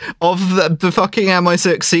network of the fucking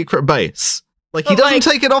MI6 secret base. Like, he But, doesn't like-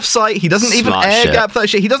 take it off site. He doesn't even Smart air shit. gap that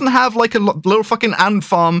shit. He doesn't have like a little fucking ant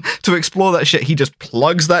farm to explore that shit. He just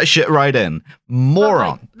plugs that shit right in.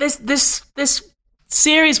 Moron. Like, this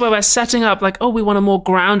series where we're setting up like, oh, we want a more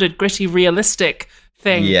grounded, gritty, realistic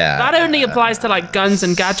thing. Yeah. That only applies to like guns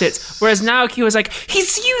and gadgets. Whereas now Q is like,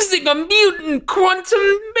 he's using a mutant quantum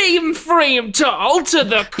mainframe to alter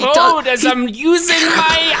the code as I'm using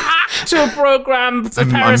my hack to program the I'm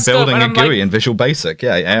Periscope. building and a I'm GUI like, in Visual Basic.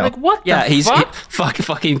 Yeah. like, what Yeah, the fuck?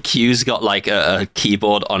 fucking Q's got like a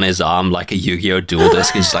keyboard on his arm, like a Yu-Gi-Oh! Dual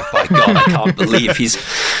Disk. He's like, my God, I can't believe he's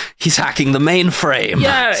hacking the mainframe.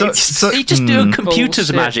 Yeah, He just do a computer's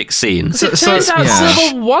bullshit. magic scene. It turns out yeah.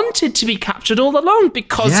 Silver wanted to be captured all along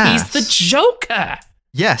because Yes. he's the Joker.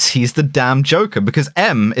 Yes, he's the damn Joker because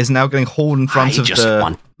M is now getting hauled in I front of just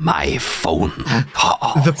want my phone.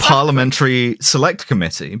 the Parliamentary Select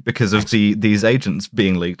Committee because of these agents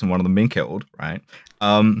being leaked and one of them being killed, right?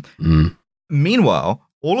 Meanwhile,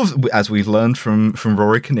 all of as we've learned from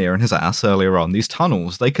Rory Kinnear and his ass earlier on, these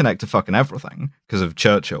tunnels they connect to fucking everything because of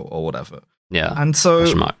Churchill or whatever. Yeah. And so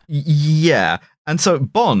Question mark. yeah, and so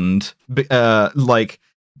Bond like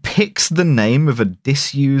picks the name of a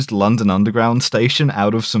disused London Underground station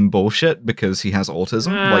out of some bullshit because he has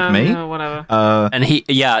autism, like me. Whatever.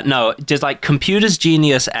 And just like computers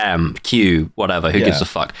genius M, Q, whatever, who gives a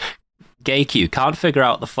fuck. Gay Q can't figure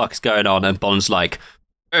out what the fuck's going on, and Bond's like,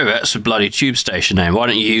 oh, that's a bloody tube station name. Why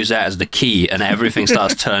don't you use that as the key? And everything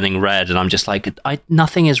starts turning red, and I'm just like,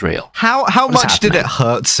 nothing is real. How What is much did it happening?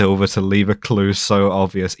 hurt Silver to leave a clue so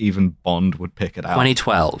obvious even Bond would pick it out?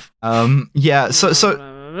 2012. Yeah, so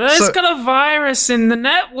It's got a virus in the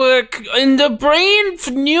network, in the brain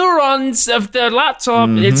neurons of the laptop.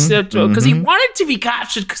 It's because he wanted to be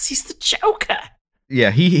captured because he's the Joker. yeah,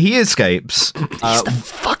 he escapes. He's the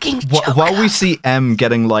fucking Joker. While we see M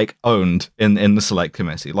getting like owned in the select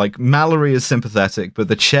committee, like Mallory is sympathetic, but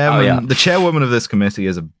the chairwoman of this committee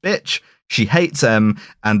is a bitch. She hates M,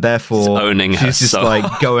 and therefore She's owning her she's just so like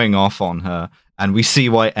hard. going off on her. And we see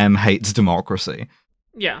why M hates democracy.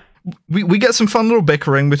 Yeah. We get some fun little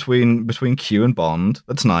bickering between Q and Bond.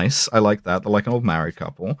 That's nice. I like that. They're like an old married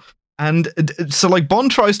couple. And so, like, Bond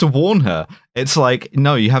tries to warn her. It's like,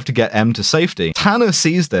 no, you have to get M to safety. Tanner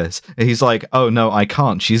sees this. And he's like, oh, no, I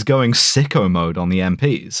can't. She's going sicko mode on the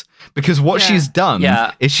MPs. Because what she's done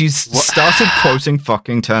is she's started quoting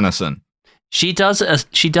fucking Tennyson. She does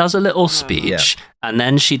a little speech, and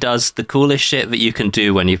then she does the coolest shit that you can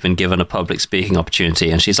do when you've been given a public speaking opportunity.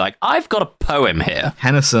 And she's like, "I've got a poem here,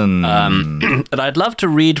 Tennyson, that I'd love to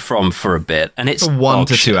read from for a bit." And it's for 1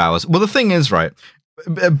 to 2 shit. hours. Well, the thing is, right?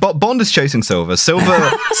 Bond is chasing Silver.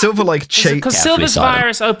 Silver like chase. Because Silver's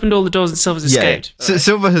virus opened all the doors and Silver's escaped.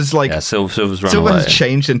 Silver has like Silver's run Silver away. has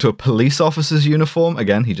changed into a police officer's uniform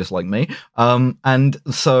again. He just like me. And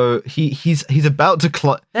so he's about to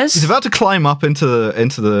climb up into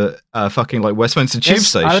the fucking like Westminster Tube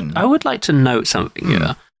Station. I would like to note something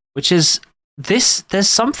here, which is this. There's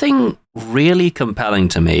something really compelling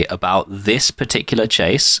to me about this particular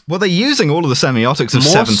chase. Well, they're using all of the semiotics of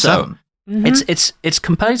More 7-7. It's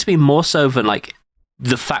compelling to me more so than like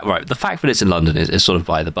the fact that it's in London is sort of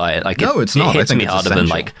by the by. Like No, it's not. It I hits think me it's harder than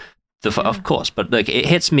essential. like of course, but like it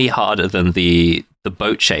hits me harder than the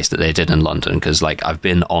boat chase that they did in London because like I've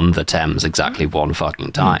been on the Thames exactly one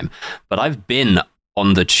fucking time, but I've been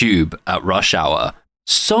on the tube at rush hour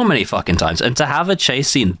so many fucking times, and to have a chase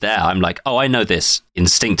scene there, I'm like, oh, I know this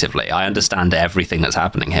instinctively. I understand everything that's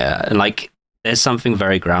happening here, and like there's something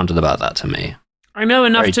very grounded about that to me. I know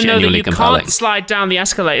enough Very to know that genuinely you compelling. can't slide down the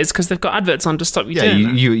escalators because they've got adverts on to stop you Yeah, doing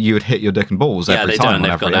that. you would hit your dick and balls Yeah, every they time. don't.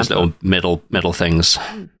 They've whenever got it those is little middle things.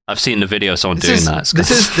 I've seen the video of someone doing that.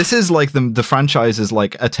 It's This is like the franchise's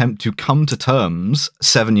like attempt to come to terms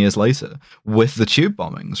 7 years later with the tube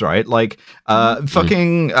bombings, right? Like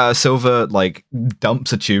fucking Silver like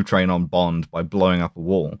dumps a tube train on Bond by blowing up a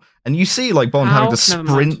wall, and you see like Bond having to Never mind.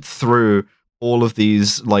 sprint through all of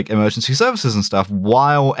these like emergency services and stuff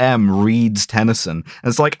while M reads Tennyson. And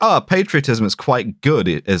it's like, patriotism is quite good,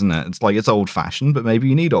 isn't it? It's like, it's old-fashioned, but maybe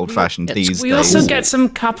you need old-fashioned these days. We also get some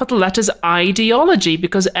capital letters ideology,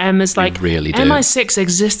 because M is like, really do. MI6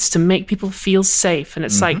 exists to make people feel safe. And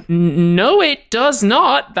it's like, no, it does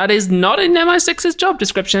not. That is not in MI6's job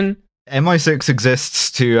description. MI6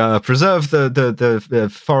 exists to preserve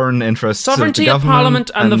the foreign interests sovereignty of the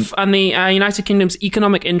government Parliament and the United Kingdom's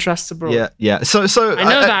economic interests abroad. Yeah. So I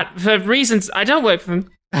know that for reasons I don't work for them.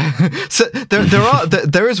 So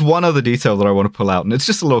there is one other detail that I want to pull out, and it's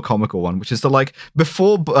just a little comical one, which is that like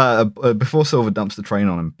before Silver dumps the train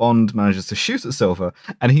on him, Bond manages to shoot at Silver,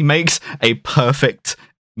 and he makes a perfect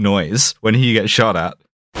noise when he gets shot at.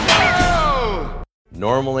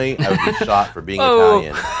 Normally, I would be shot for being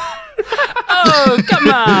Italian. Oh, come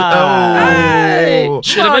on!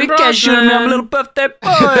 Should have been Brosnan. I'm a little birthday boy.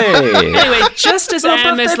 Anyway, just as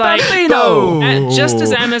M is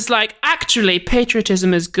like, actually,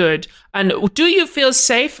 patriotism is good. And do you feel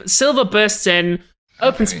safe? Silver bursts in,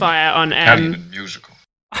 opens fire on M. Musical.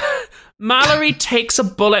 Mallory takes a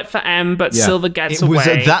bullet for M, but Silver gets away. It was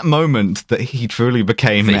at that moment that he truly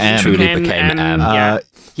became M. He truly became M.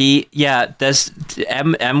 There's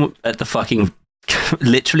M at the fucking...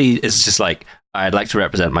 literally is just like, I'd like to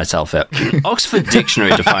represent myself here. Oxford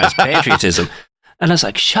Dictionary defines patriotism. And I was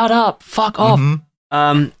like, shut up, fuck off.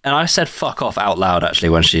 And I said fuck off out loud, actually,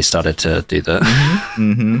 when she started to do that.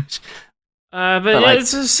 But like,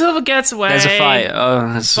 Silver gets away. There's a fight.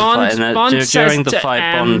 There's a fight. And during the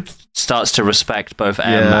fight, Bond starts to respect both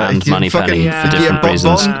M and Moneypenny for different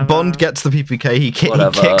reasons. Bond gets the PPK. He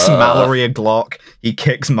kicks Mallory a Glock. He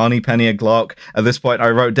kicks Moneypenny a Glock. At this point,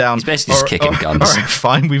 I wrote down... He's basically just kicking guns. All right,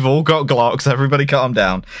 fine, we've all got Glocks. Everybody calm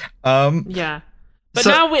down. But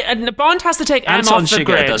now Bond has to take M Anton off the Chigurh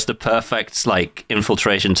grid. does the perfect like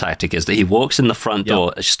infiltration tactic, is that he walks in the front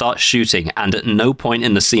door, starts shooting, and at no point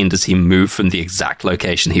in the scene does he move from the exact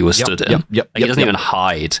location he was stood in. He doesn't even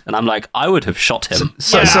hide. And I'm like, I would have shot him.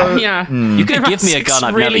 You could give me a gun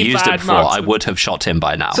I've never used it before. I would have shot him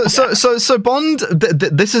by now. So Bond,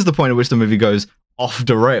 this is the point at which the movie goes off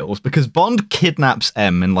the rails, because Bond kidnaps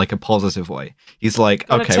M in like a positive way. He's like,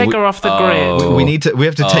 okay, take her off the grid. We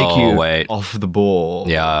have to take you off the board.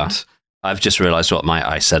 Yeah, I've just realized what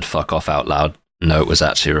I said fuck off out loud note was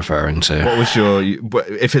actually referring to. What was your?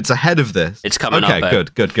 If it's ahead of this, it's coming up. Okay,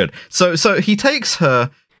 good. So he takes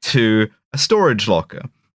her to a storage locker,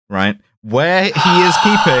 right, where he is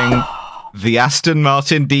keeping the Aston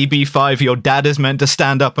Martin DB5. Your dad is meant to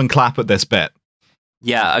stand up and clap at this bit.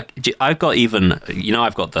 Yeah, I've got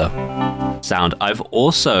I've got the sound. I've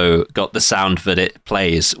also got the sound that it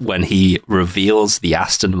plays when he reveals the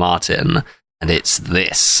Aston Martin, and it's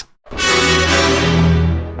this.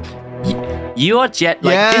 You are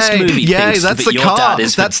this movie thinks that your dad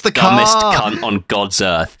is the dumbest cunt on God's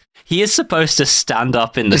earth. He is supposed to stand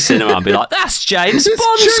up in the cinema and be like, that's James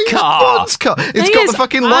Bond's car. It's got the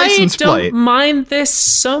fucking license plate. I don't mind this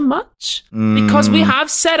so much because we have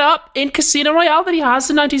set up in Casino Royale that he has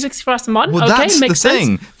the 1964 Aston Martin. Well, that's the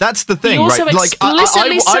thing. That's the thing, right? Like, I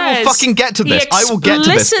will fucking get to this. I will get to this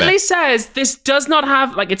bit. He explicitly says this does not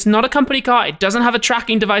have, like, it's not a company car. It doesn't have a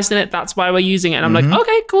tracking device in it. That's why we're using it. And I'm like,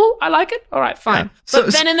 okay, cool. I like it. All right, fine. Yeah.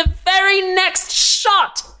 But then in the very next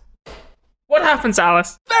shot... What happens,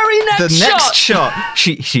 Alice? The next shot,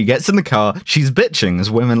 she gets in the car, she's bitching,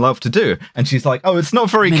 as women love to do, and she's like, oh, it's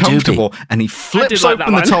not very comfortable, and he flips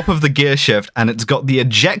open the top of the gear shift, and it's got the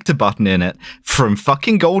ejector button in it from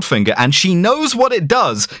fucking Goldfinger, and she knows what it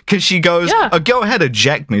does, because she goes, go ahead,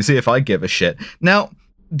 eject me, see if I give a shit. Now,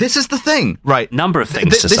 this is the thing, right? Number of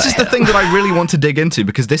things to say. This is the thing that I really want to dig into,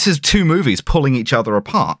 because this is two movies pulling each other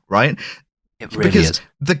apart, right? It really is.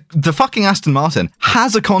 The fucking Aston Martin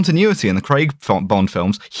has a continuity in the Craig Bond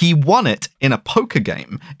films. He won it in a poker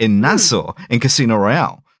game in Nassau in Casino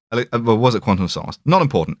Royale. Was it Quantum of Solace? Not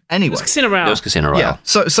important. Anyway, it was Casino Royale. It was Casino Royale.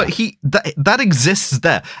 Yeah. So he that exists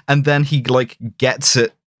there, and then he like gets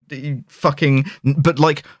it. But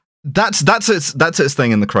like. That's its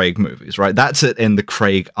thing in the Craig movies, right? That's it in the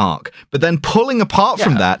Craig arc. But then pulling apart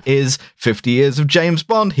from that is 50 years of James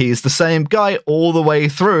Bond. He's the same guy all the way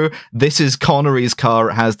through. This is Connery's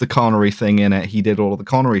car. It has the Connery thing in it. He did all of the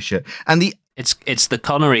Connery shit. And it's the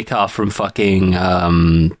Connery car from fucking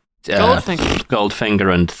Goldfinger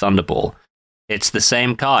and Thunderball. It's the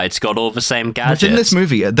same car. It's got all the same gadgets. In this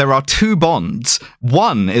movie, there are two Bonds.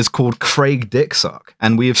 One is called Craig Dicksuck,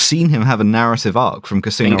 and we have seen him have a narrative arc from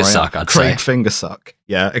Casino Royale. I'd Craig say. Fingersuck.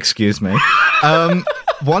 Yeah, excuse me.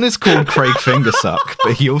 One is called Craig Fingersuck,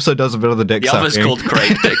 but he also does a bit of the dick The sucking. other's called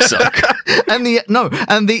Craig Dicksuck. And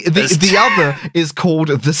the other is called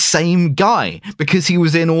The Same Guy because he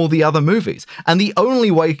was in all the other movies. And the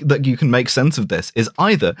only way that you can make sense of this is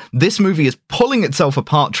either this movie is pulling itself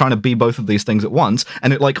apart trying to be both of these things at once,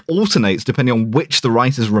 and it like alternates depending on which the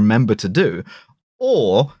writers remember to do,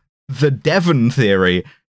 or the Devon theory: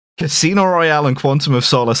 Casino Royale and Quantum of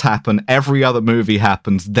Solace happen, every other movie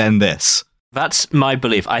happens, then this. That's my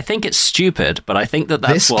belief. I think it's stupid, but I think that's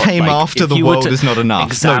this what... came like, after if The you were World to Is Not Enough. No,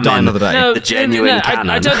 examine Die Another Day. No, the genuine canon.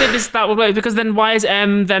 I don't think that will work, because then why is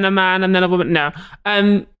M then a man and then a woman? No.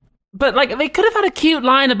 But like they could have had a cute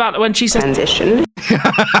line about when she says Transition.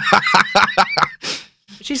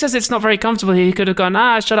 she says it's not very comfortable here. He could have gone,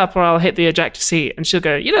 shut up or I'll hit the ejector seat. And she'll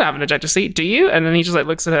go, you don't have an ejector seat, do you? And then he just like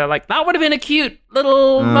looks at her like, that would have been a cute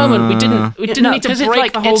little moment. We didn't need to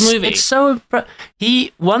break the whole movie. It's so...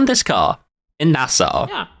 He won this car in Nassau.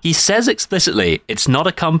 Yeah. He says explicitly it's not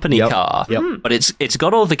a company car, but it's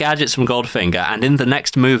got all the gadgets from Goldfinger, and in the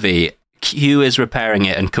next movie, Q is repairing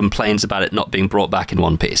it and complains about it not being brought back in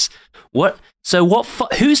one piece. What? So what?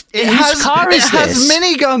 Whose car is this? It has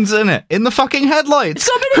miniguns in it, in the fucking headlights. It's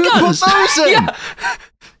got miniguns. Who put those in? Yeah.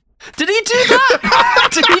 Did he do that?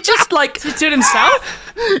 Did he just like... Did he do it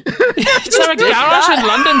himself? Is there a garage in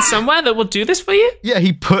London somewhere that will do this for you? Yeah,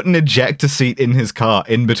 he put an ejector seat in his car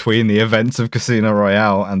in between the events of Casino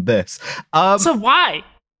Royale and this. So why?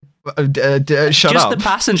 Shut just up. the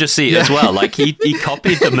passenger seat as well. Like he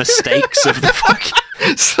copied the mistakes of the fucking...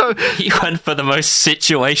 So he went for the most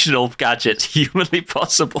situational gadget humanly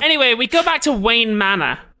possible. Anyway, we go back to Wayne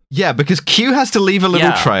Manor. yeah, because Q has to leave a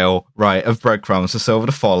little trail, right, of breadcrumbs for Silver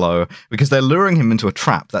to follow, because they're luring him into a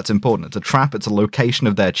trap. That's important. It's a trap. It's a location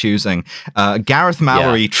of their choosing. Gareth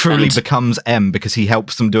Mallory truly becomes M because he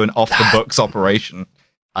helps them do an off-the-books operation.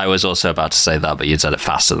 I was also about to say that, but you said it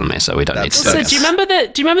faster than me, so we don't need to do Also, this. do you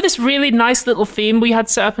remember this really nice little theme we had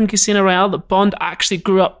set up in Casino Royale that Bond actually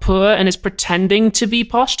grew up poor and is pretending to be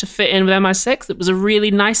posh to fit in with MI6? It was a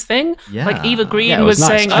really nice thing. Yeah. Like Eva Green it was was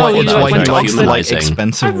nice. saying, Why you went to likes the Oxford.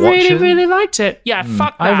 expensive I really, watches. really liked it. Yeah,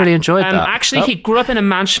 fuck that. I really enjoyed that. Actually, he grew up in a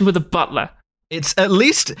mansion with a butler. It's at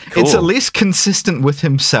least Cool. consistent with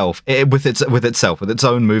himself, with its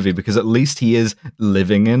own movie, because at least he is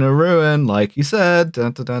living in a ruin, like you said.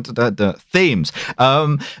 Themes,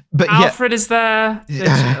 but Alfred is there.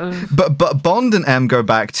 but Bond and M go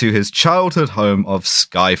back to his childhood home of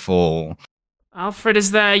Skyfall. Alfred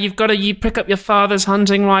is there. You pick up your father's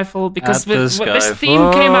hunting rifle because At the this theme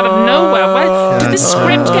came out of nowhere. Where did this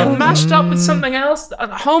script get mashed up with something else?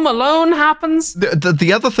 Home Alone happens.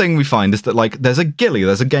 The other thing we find is that like there's a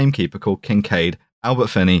gamekeeper called Kincaid. Albert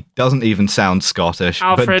Finney doesn't even sound Scottish.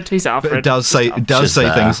 Alfred, he's Alfred. But it does say Just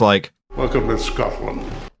there. things like Welcome to Scotland.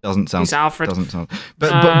 doesn't sound. He's Alfred. Doesn't sound.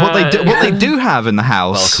 But what they do have in the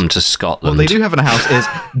house. Welcome to Scotland. What they do have in the house is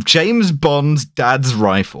James Bond's dad's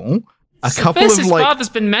rifle. His father's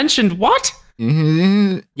been mentioned. What?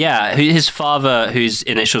 Yeah, his father, whose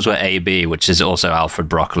initials were AB, which is also Alfred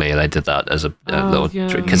Broccoli. They did that as a little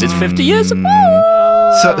trick because it's 50 years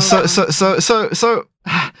apart. So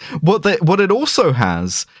what it also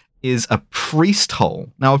has is a priest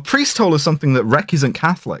hole. Now, a priest hole is something that recusant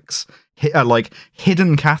Catholics, like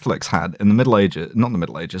hidden Catholics, had in the Middle Ages. Not the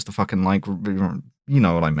Middle Ages, the fucking like, you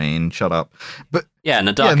know what I mean. Shut up. But yeah, in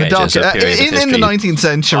the Dark Ages, a period of in the 19th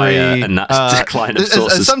century, and that's decline of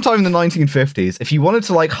sources. Sometime in the 1950s, if you wanted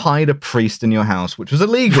to like hide a priest in your house, which was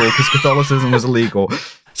illegal because Catholicism was illegal.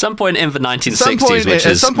 Some point in the 1960s,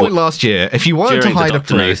 At some point last year, if you wanted to during the hide a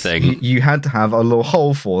Dr. No priest, thing. you had to have a little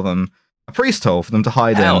hole for them, a priest hole for them to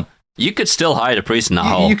hide in. You could still hide a priest in that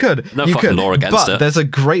hole. You could. No you fucking could. law against but it. There's a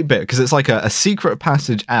great bit because it's like a secret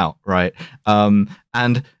passage out, right?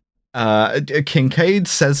 And Kincaid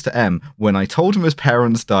says to M, when I told him his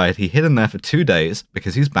parents died, he hid in there for 2 days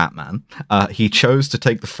because he's Batman. He chose to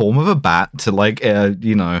take the form of a bat to like,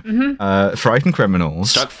 frighten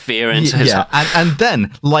criminals. Struck fear into his heart. And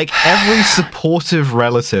then, like every supportive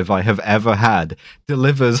relative I have ever had,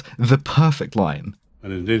 delivers the perfect line.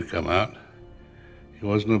 When it did come out, he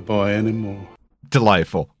wasn't a boy anymore.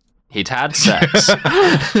 Delightful. He'd had sex.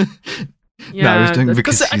 No, he was doing it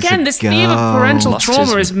because he's again, a this theme of girl. parental Lost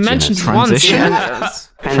trauma his is mentioned Transition? once.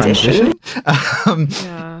 Transition.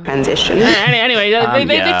 Transition. Anyway,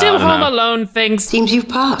 they do Home know. Alone things. Seems you've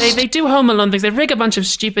passed. They do Home Alone things. They rig a bunch of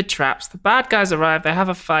stupid traps. The bad guys arrive. They have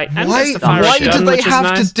a fight. And Why gets to fire a do gun, they which is have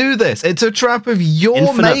nice. to do this? It's a trap of your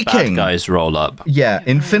Infinite making. bad guys roll up. Yeah,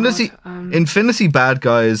 Infinity bad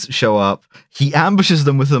guys show up. He ambushes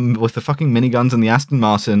them with the fucking miniguns and the Aston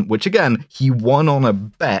Martin, which again he won on a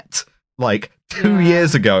bet like 2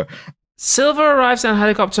 years ago. Silver arrives in a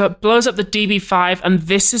helicopter, blows up the DB5, and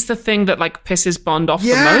this is the thing that like pisses Bond off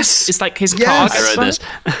the most. It's like his car gets I wrote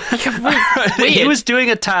this. He was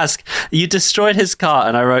doing a task. You destroyed his car,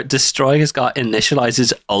 and I wrote, destroying his car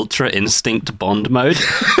initializes Ultra Instinct Bond mode,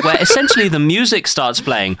 where essentially the music starts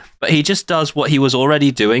playing, but he just does what he was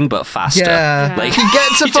already doing, but faster. Yeah. Like, he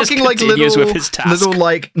gets a fucking like with his task. little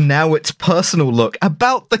like now it's personal look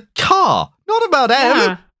about the car, not about M.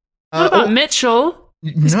 Yeah. What about Mitchell?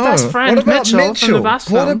 His best friend, what about Mitchell from the Vast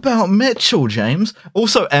What film. about Mitchell, James?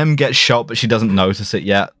 Also, M gets shot, but she doesn't notice it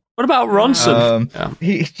yet. What about Ronson?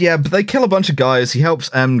 But they kill a bunch of guys. He helps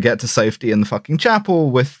M get to safety in the fucking chapel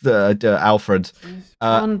with Alfred.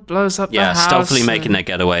 Bond blows up the house. Stealthily making their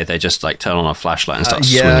getaway. They just like turn on a flashlight and start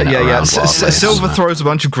swinging it around. Silver throws a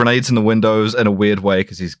bunch of grenades in the windows in a weird way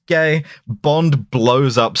because he's gay. Bond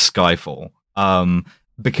blows up Skyfall.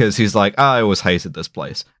 Because he's like, I always hated this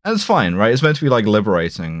place, and it's fine, right? It's meant to be like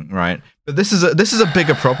liberating, right? But this is a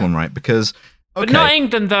bigger problem, right? Because but not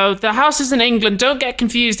England though. The house is in England. Don't get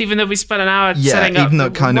confused. Even though we spent an hour setting up. Even though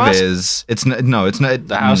it kind of is. It's not.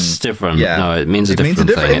 The house is different. Yeah. No, it means a different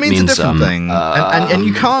thing. It means a different thing. And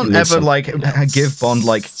you can't ever like give Bond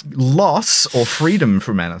like loss or freedom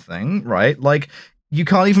from anything, right? Like. You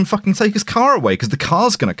can't even fucking take his car away because the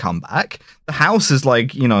car's going to come back. The house is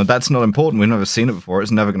like, that's not important. We've never seen it before.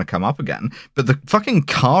 It's never going to come up again. But the fucking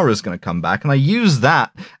car is going to come back. And I use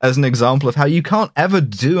that as an example of how you can't ever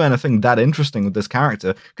do anything that interesting with this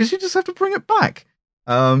character because you just have to bring it back.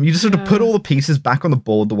 You just have to put all the pieces back on the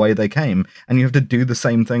board the way they came. And you have to do the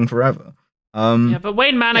same thing forever. But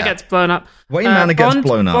Wayne Manor gets blown up. Gets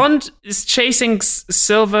blown up. Bond is chasing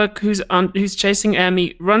Silver, who's chasing M.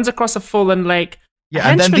 He runs across a fallen lake. Yeah,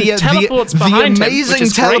 and then the amazing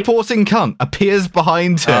teleporting cunt appears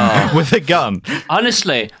behind him with a gun.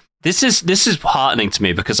 Honestly, this is heartening to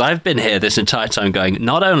me because I've been here this entire time going,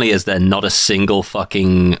 not only is there not a single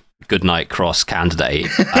fucking Goodnight Cross candidate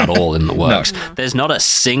at all in the works, there's not a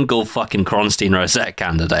single fucking Kronstein Rosette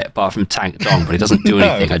candidate apart from Tank Dong, but he doesn't do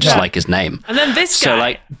anything. I just like his name. And then this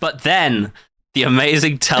guy. But then the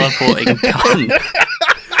amazing teleporting cunt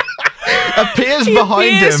appears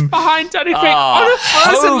behind Danny Craig on a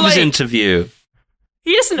frozen lake. Interview.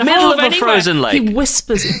 He doesn't middle of anywhere. a frozen lake. He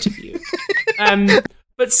whispers interview.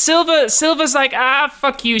 But Silver's like,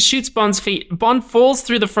 fuck you, shoots Bond's feet. Bond falls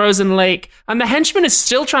through the frozen lake, and the henchman is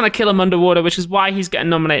still trying to kill him underwater, which is why he's getting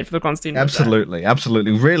nominated for the Kronstein. Absolutely,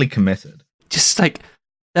 really committed. Just like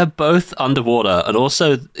they're both underwater, and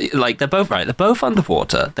also like they're both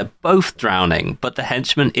underwater. They're both drowning, but the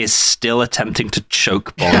henchman is still attempting to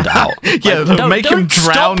choke Bond out. Make him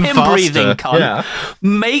drown stop him faster. Breathing, cunt. Yeah.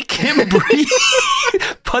 Make him breathe.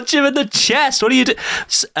 Punch him in the chest. What do you do?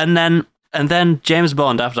 And then James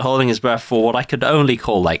Bond, after holding his breath for what I could only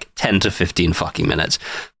call like 10 to 15 fuccking minutes,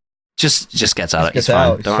 just gets out. It's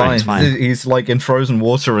fine. Don't worry, it's fine. He's like in frozen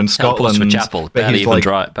water in Scotland. For chapel, barely even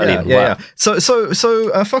dry. So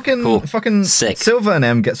fucking sick. Silver and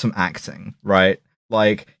M get some acting, right?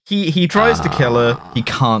 Like he tries to kill her, he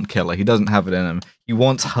can't kill her. He doesn't have it in him. He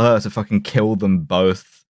wants her to fucking kill them both.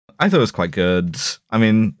 I thought it was quite good. I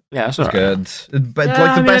mean, it's good. But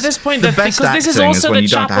at this point, because this is also the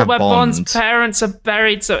chapel where Bond. Bond's parents are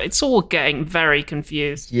buried, so it's all getting very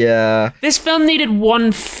confused. Yeah, this film needed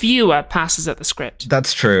one fewer passes at the script.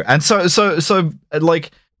 That's true, and so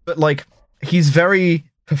he's very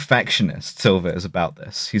perfectionist. Silver is about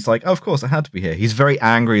this. He's like, oh, of course, I had to be here. He's very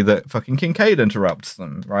angry that fucking Kincaid interrupts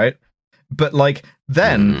them, right? But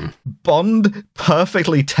then Bond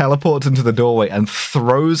perfectly teleports into the doorway and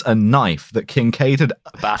throws a knife that Kincaid had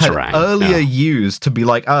earlier used to be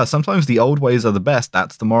like, sometimes the old ways are the best.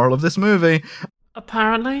 That's the moral of this movie.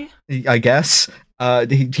 Apparently. I guess.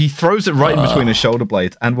 He throws it right in between his shoulder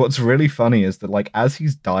blades. And what's really funny is that as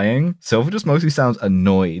he's dying, Silver just mostly sounds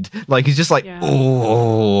annoyed. He's just like,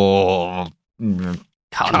 oh,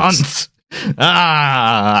 cunt. He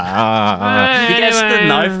gets the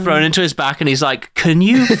knife thrown into his back and he's like, can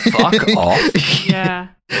you fuck off? Yeah.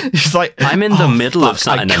 He's like, I'm in the middle of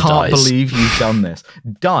something. I can't believe you've done this.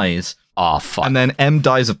 Dies. Oh, fuck. And then M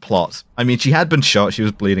dies of plot. I mean, she had been shot. She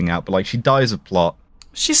was bleeding out, but she dies of plot.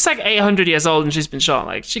 She's 800 years old and she's been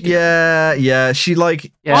shot. She can... Yeah. She Bond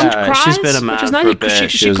cries, she's been a man which is for a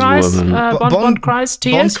bit. She cries. Bond cries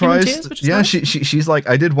tears. Bond cries. Tears, which is nice. She's like,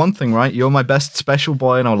 I did one thing right. You're my best special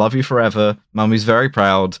boy, and I'll love you forever. Mummy's very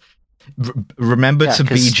proud. Remember to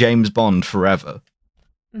be James Bond forever.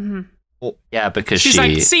 Mm-hmm. Yeah, because she's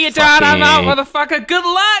like, see you, Dad. I'm out, motherfucker. Good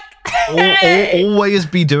luck. Always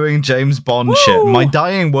be doing James Bond shit. My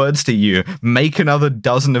dying words to you: make another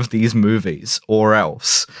dozen of these movies, or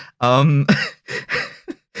else. And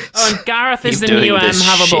Gareth is the new M.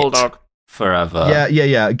 Have a bulldog. forever.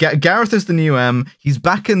 Yeah. Gareth is the new M. He's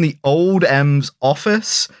back in the old M's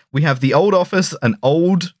office. We have the old office, an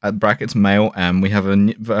old, brackets, male M. We have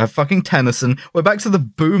a fucking Tennyson. We're back to the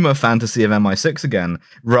boomer fantasy of MI6 again,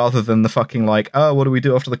 rather than the fucking what do we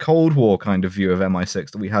do after the Cold War kind of view of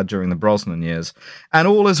MI6 that we had during the Brosnan years. And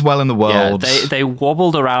all is well in the world. Yeah, they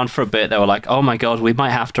wobbled around for a bit. They were like, oh my god, we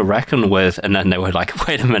might have to reckon with. And then they were like,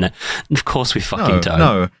 wait a minute. Of course we fucking don't.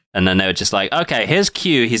 No. And then they were just like, okay, here's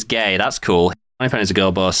Q. He's gay. That's cool. Moneypenny's a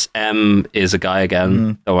girl boss. M is a guy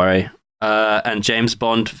again. Don't worry. And James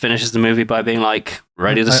Bond finishes the movie by being like,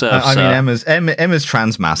 ready to serve. I mean, Emma's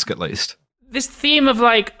trans mask at least. This theme of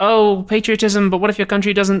patriotism, but what if your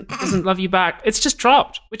country doesn't love you back? It's just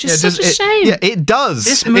dropped, which is such a shame. Yeah, it does.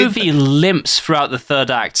 This movie limps throughout the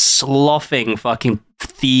third act, sloughing fucking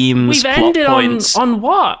themes. We've ended points. on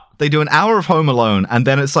what? They do an hour of Home Alone, and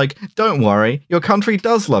then it's like, don't worry, your country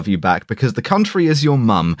does love you back because the country is your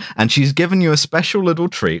mum, and she's given you a special little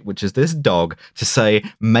treat, which is this dog, to say,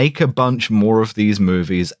 make a bunch more of these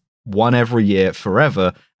movies, one every year,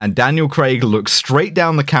 forever. And Daniel Craig looks straight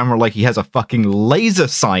down the camera like he has a fucking laser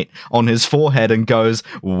sight on his forehead and goes,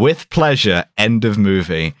 with pleasure, end of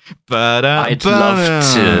movie. I'd love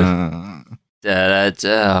to.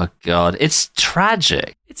 Oh god, it's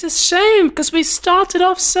tragic. It's a shame because we started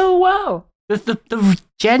off so well. The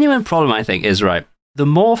genuine problem, I think, is right. The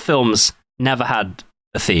Moore films never had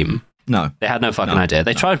a theme. No, they had no fucking idea.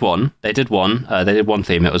 They tried one. They did one. They did one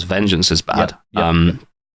theme. It was Vengeance is Bad. Yep.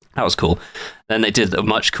 That was cool. Then they did a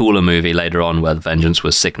much cooler movie later on where Vengeance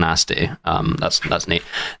was sick nasty. That's neat.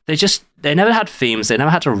 They never had themes. They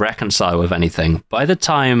never had to reconcile with anything. By the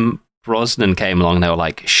time Brosnan came along, they were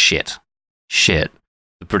like, shit. The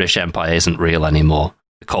British Empire isn't real anymore.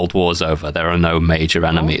 The Cold War's over. There are no major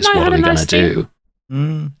enemies. What are we going to do?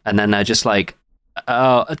 And then they're just like,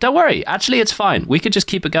 don't worry. Actually, it's fine. We could just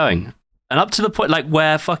keep it going. And up to the point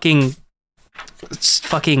where fucking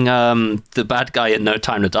the bad guy in No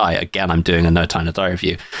Time to Die, again, I'm doing a No Time to Die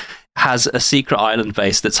review, has a secret island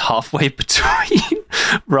base that's halfway between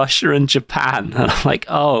Russia and Japan. And I'm like,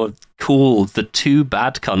 oh, cool. The two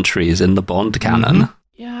bad countries in the Bond canon.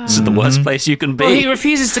 Yeah. This is the worst place you can be. Well, he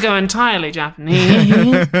refuses to go entirely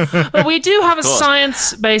Japanese. But we do have a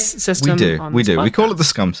science-based system. We do. We call it the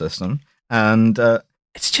Scum system. And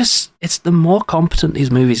it's the more competent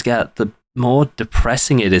these movies get, the more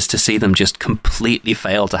depressing it is to see them just completely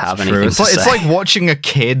fail to have anything to say. It's like watching a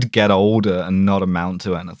kid get older and not amount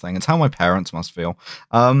to anything. It's how my parents must feel.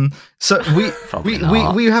 So we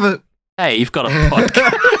have a... Hey, you've got a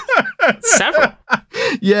podcast. Several.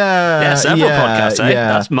 Yeah, several podcasts.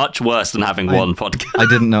 Yeah. That's much worse than having one podcast. I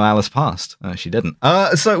didn't know Alice passed. She didn't.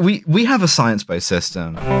 So we have a science-based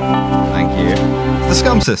system. Thank you. The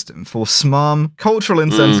Scum system for SMARM, cultural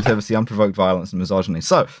insensitivity, unprovoked violence, and misogyny.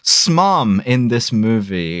 So SMARM in this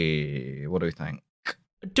movie. What do we think?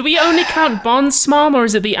 Do we only count Bond SMARM, or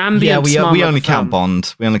is it the ambient SMARM? Yeah, we only count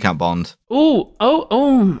Bond. We only count Bond.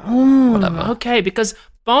 Okay, because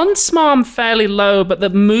Bond SMARM fairly low, but the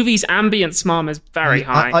movie's ambient SMARM is very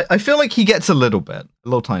high. I feel like he gets a little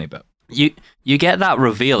tiny bit. You get that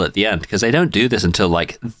reveal at the end because they don't do this until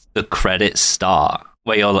the credits start,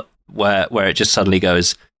 where it just suddenly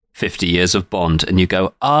goes 50 years of Bond, and you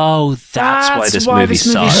go, oh, that's why this movie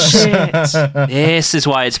sucks. This is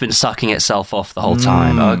why it's been sucking itself off the whole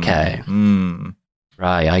time. Okay.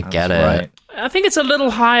 Right, I get it. Right. I think it's a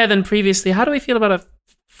little higher than previously. How do we feel about a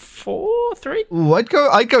 4, 3? Ooh, I'd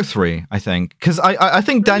go 3, I think, because I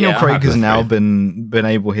think Daniel Craig has now been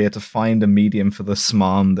able here to find a medium for the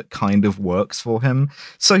SMARM that kind of works for him.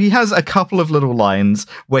 So he has a couple of little lines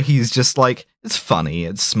where he's just like, it's funny,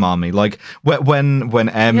 it's smarmy. Like when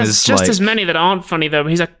M is just as many that aren't funny though.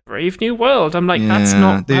 He's like, Brave New World. I'm like, that's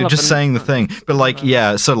not. They're just saying the thing, but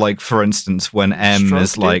so for instance, when M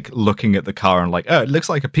is looking at the car and like, oh, it looks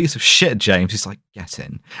like a piece of shit, James. He's like, get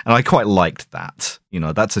in, and I quite liked that.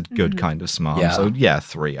 That's a good kind of SMARM. Yeah. So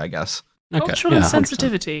 3, I guess. Okay. Cultural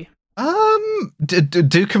insensitivity.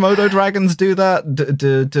 Do Komodo dragons do that?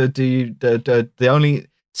 The only?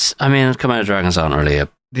 I mean, Komodo dragons aren't really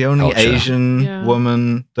the only Asian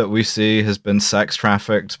woman that we see has been sex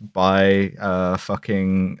trafficked by the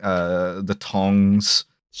Tongs.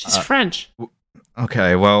 She's French.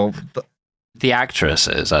 Okay, well, the actress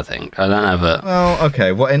is, I think. I don't have it. Well,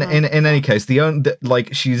 okay. Well, in any case,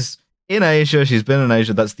 she's in Asia. She's been in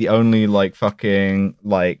Asia. That's the only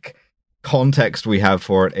context we have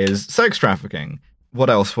for it is sex trafficking. What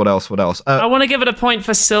else? I want to give it a point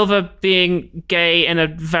for Silva being gay in a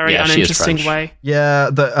very uninteresting way. Yeah,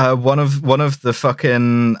 one of the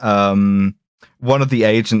fucking one of the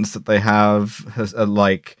agents that they have has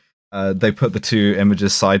they put the two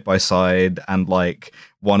images side by side, and like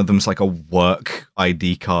one of them's like a work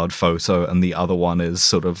ID card photo, and the other one is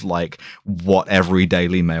sort of like what every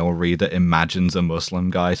Daily Mail reader imagines a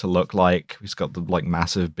Muslim guy to look like. He's got the like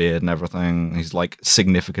massive beard and everything. He's like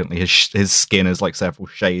significantly his skin is like several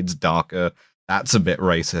shades darker. That's a bit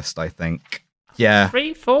racist, I think. Yeah.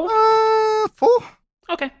 3, 4? 4.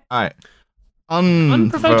 Okay. All right.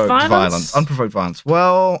 Unprovoked violence. Unprovoked violence.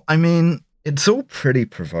 Well, I mean, it's all pretty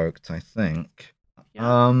provoked, I think.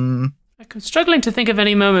 Yeah. I'm struggling to think of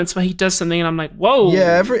any moments where he does something and I'm like, whoa.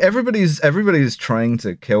 Yeah, everybody's trying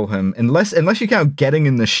to kill him, unless you count getting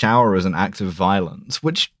in the shower as an act of violence,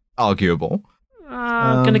 which arguable.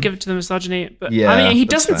 I'm going to give it to the misogyny. But yeah, I mean, he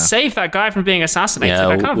doesn't save that guy from being assassinated.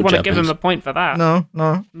 I kind of want to give him a point for that.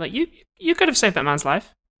 No. Like, you could have saved that man's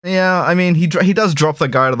life. Yeah, I mean, he does drop the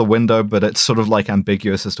guy out of the window, but it's sort of like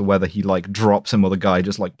ambiguous as to whether he like drops him or the guy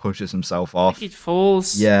just like pushes himself off. He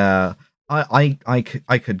falls. Yeah, I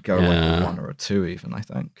could go like 1 or a 2 even. I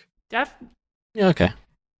think. Def? Yeah, okay.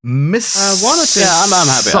 1 or 2. Yeah,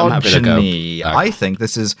 I'm happy to go. Okay. I think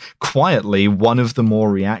this is quietly one of the more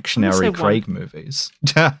reactionary Craig movies.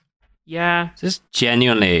 Yeah. Just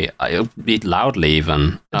genuinely, loudly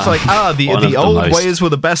even. It's like, the old ways were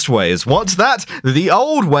the best ways. What's that? The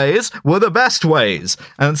old ways were the best ways.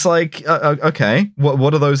 And it's like, okay, what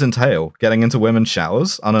do those entail? Getting into women's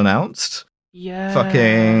showers unannounced? Yeah.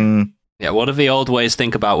 Fucking... Yeah, what do the old ways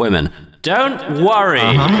think about women? Don't worry.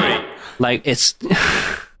 Like, it's...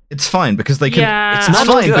 It's fine because they can. Yeah, it's not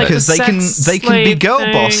fine like because they can be girl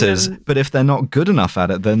bosses, and... but if they're not good enough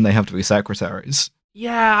at it, then they have to be secretaries.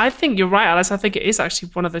 Yeah, I think you're right, Alice. I think it is actually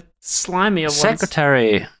one of the slimier ones.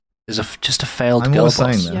 Secretary is just a failed I'm girl boss.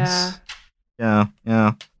 Saying this. Yeah.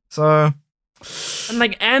 So. And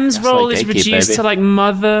like M's role is reduced to like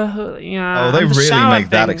mother. Yeah. Oh, they really make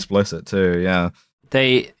that explicit too. Yeah.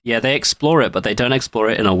 They explore it, but they don't explore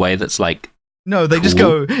it in a way that's like. No, they cool, just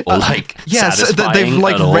go. Or like they've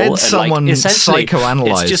like read someone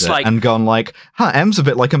psychoanalyze just it like, and gone like, M's a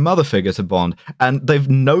bit like a mother figure to Bond, and they've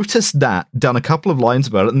noticed that, done a couple of lines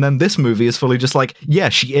about it, and then this movie is fully just like, yeah,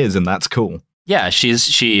 she is, and that's cool. Yeah, she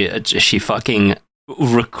fucking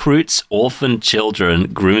recruits orphan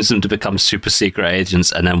children, grooms them to become super secret agents,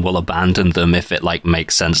 and then will abandon them if it like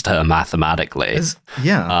makes sense to her mathematically.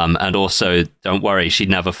 And also, don't worry, she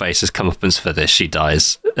never faces comeuppance for this. She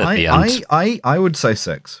dies at the end. I would say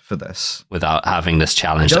 6 for this without having this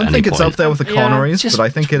challenge. I don't think it's up there with the Connerys, but I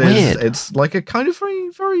think it is. Weird. It's like a kind of very,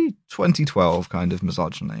 very 2012 kind of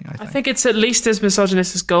misogyny. I think it's at least as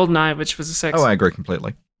misogynist as Goldeneye, which was a 6. Oh, I agree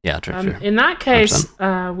completely. Yeah, true. In that case,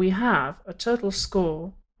 we have a total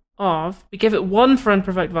score of... We give it 1 for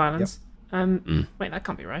unprovoked violence. Yep. Wait, that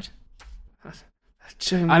can't be right.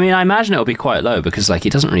 I mean, I imagine it'll be quite low because, like, he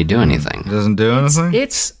doesn't really do anything. He doesn't do anything?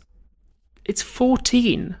 It's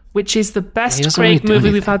 14, which is the best Craig movie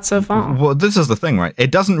we've had so far. Well, this is the thing, right? It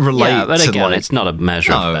doesn't relate but to, again, it's not a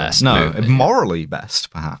measure of best movie. Morally best,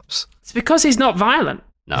 perhaps. It's because he's not violent.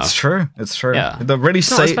 No. It's true. Yeah. That really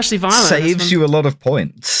especially violent, saves you a lot of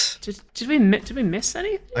points. Did we miss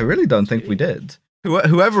anything? I really don't think we did.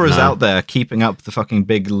 Whoever is out there keeping up the fucking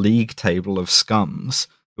big league table of scums,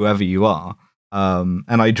 whoever you are, and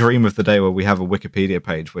I dream of the day where we have a Wikipedia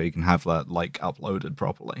page where you can have that like uploaded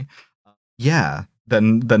properly.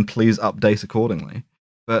 Then please update accordingly.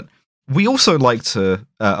 But we also like to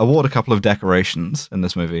award a couple of decorations in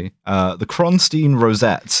this movie. The Kronstein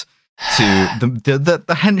Rosette to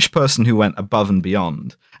the hench person who went above and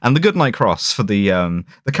beyond, and the Goodnight Cross for the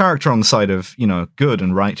character on the side of good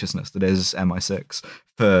and righteousness that is MI6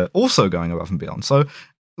 for also going above and beyond. So,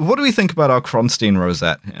 what do we think about our Kronstein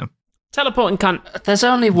Rosette here? Teleporting cunt. There's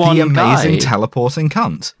only one guy. The amazing guy. Teleporting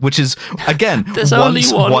cunt, which is again There's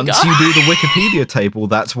once only one guy. You do the Wikipedia table,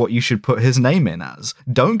 that's what you should put his name in as.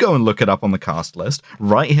 Don't go and look it up on the cast list.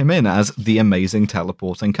 Write him in as the amazing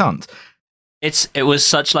teleporting cunt. It was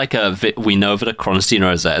such like we know that a Kronstein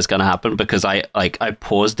Rosette is going to happen because I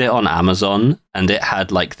paused it on Amazon and it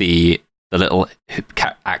had like the little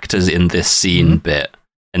actors in this scene bit,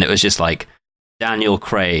 and it was just like Daniel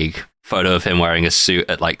Craig, photo of him wearing a suit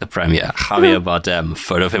at like the premiere, Javier Bardem,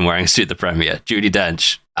 photo of him wearing a suit at the premiere, Judi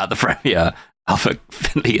Dench at the premiere, Alpha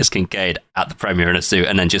Phineas Kincaid at the premiere in a suit,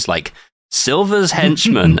 and then just like Silver's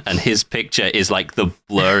henchman and his picture is like the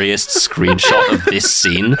blurriest screenshot of this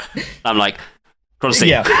scene. I'm like,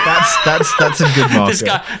 yeah, that's a good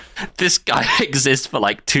marker. This guy exists for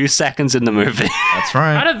like 2 seconds in the movie. That's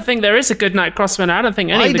right. I don't think there is a Goodnight Crossman. I don't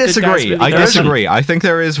think any of the disagree. good guys really I disagree. I think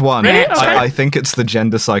there is one. Really? Okay. I think it's the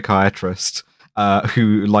gender psychiatrist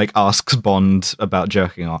who like asks Bond about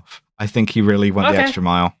jerking off. I think he really went the extra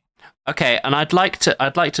mile. Okay, and I'd like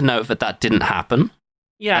to note that didn't happen.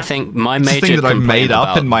 Yeah, I think my major thing that I complaint made up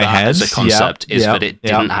about in my that head as a concept is that it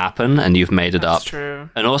didn't Yep. happen, and you've made it that's up. true.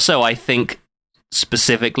 And also, I think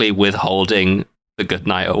specifically withholding the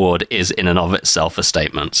Goodnight Award is in and of itself a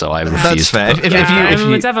statement. So I refuse. That's fair. To put If that. you-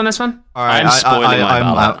 I'm with Dev on this one. All right, I'm spoiling my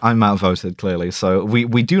ballot. I'm outvoted, clearly. So we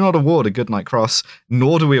do not award a Goodnight Cross,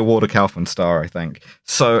 nor do we award a Kaufman Star, I think.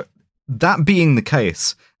 So that being the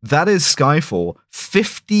case, that is Skyfall.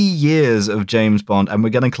 50 years of James Bond, and we're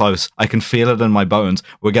getting close. I can feel it in my bones.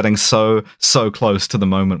 We're getting so close to the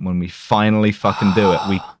moment when we finally fucking do it.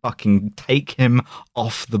 We fucking take him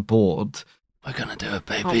off the board. We're gonna do it,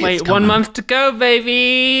 baby. Oh, It's wait, 1 coming. month to go,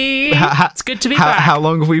 baby. It's good to be back. How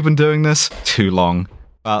long have we been doing this? Too long.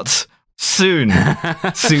 But soon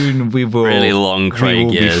we will. Really long Craig we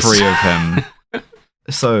will years. be free of him.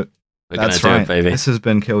 So We're that's gonna do right, it, baby. This has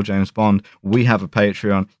been Kill James Bond. We have a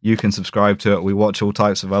Patreon. You can subscribe to it. We watch all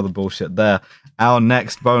types of other bullshit there. Our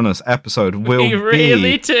next bonus episode will We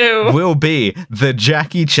really do. will be the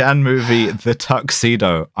Jackie Chan movie, The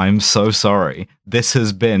Tuxedo. I'm so sorry. This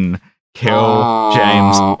has been Kill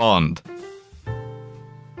James Bond.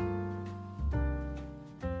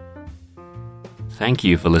 Thank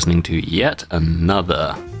you for listening to yet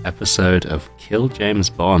another episode of Kill James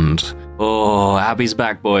Bond. Oh, Abby's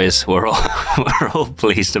back, boys. We're all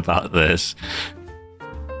pleased about this.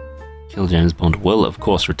 Kill James Bond will, of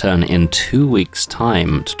course, return in 2 weeks'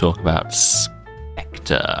 time to talk about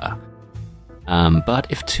Spectre. But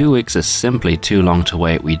if 2 weeks is simply too long to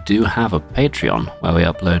wait, we do have a Patreon where we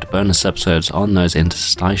upload bonus episodes on those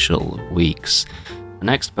interstitial weeks. The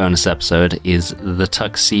next bonus episode is The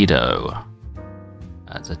Tuxedo.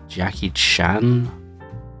 It's a Jackie Chan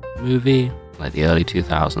movie, like the early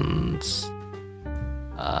 2000s.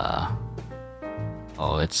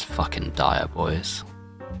 Oh, it's fucking dire, boys.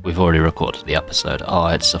 We've already recorded the episode. Oh,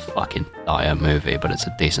 it's a fucking dire movie, but it's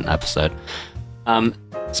a decent episode.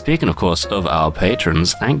 Speaking, of course, of our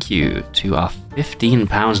patrons, thank you to our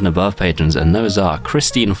 £15 and above patrons, and those are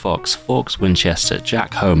Christine Fox, Fawkes Winchester,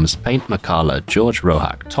 Jack Holmes, Paint McCalla, George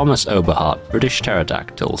Rohack, Thomas Oberhart, British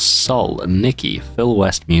Pterodactyl, Sol, Nikki, Phil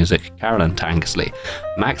West Music, Carolyn Tankersley,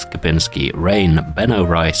 Max Kapinski, Rain, Benno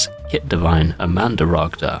Rice, Kit Devine, Amanda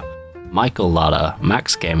Rogda, Michael Lada,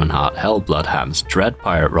 Max Gamenhart, Hell Bloodhands, Dread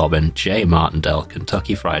Pirate Robin, Jay Martindale,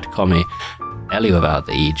 Kentucky Fried Commie, Ellie Without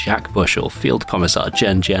the E, Jack Bushell, Field Commissar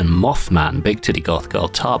Jen, Mothman, Big Titty Goth Girl,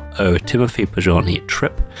 Tarp O, Timothy Pajorni,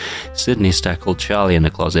 Trip, Sydney Steckel, Charlie in the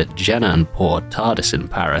Closet, Jenna and Paul, TARDIS in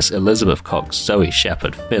Paris, Elizabeth Cox, Zoe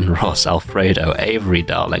Shepherd, Finn Ross, Alfredo, Avery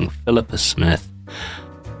Darling, Philippa Smith.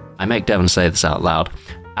 I make Devon say this out loud.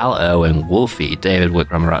 Al Irwin, Wolfie, David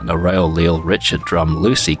Wickrameratna, Rael Leal, Richard Drum,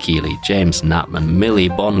 Lucy Keeley, James Knapman, Millie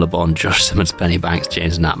Bon LeBon, Josh Simmons, Penny Banks,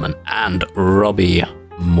 James Knapman, and Robbie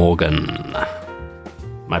Morgan.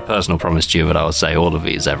 My personal promise to you that I will say all of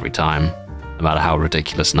these every time, no matter how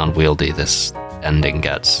ridiculous and unwieldy this ending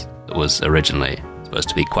gets. It was originally supposed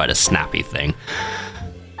to be quite a snappy thing.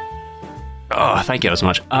 Oh, thank you ever so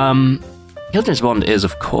much. Kill James Bond is,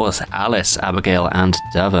 of course, Alice, Abigail, and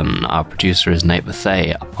Devon. Our producer is Nate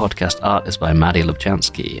Bethay. Our podcast art is by Maddie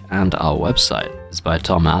Lubchansky. And our website is by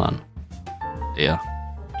Tom Allen. Yeah.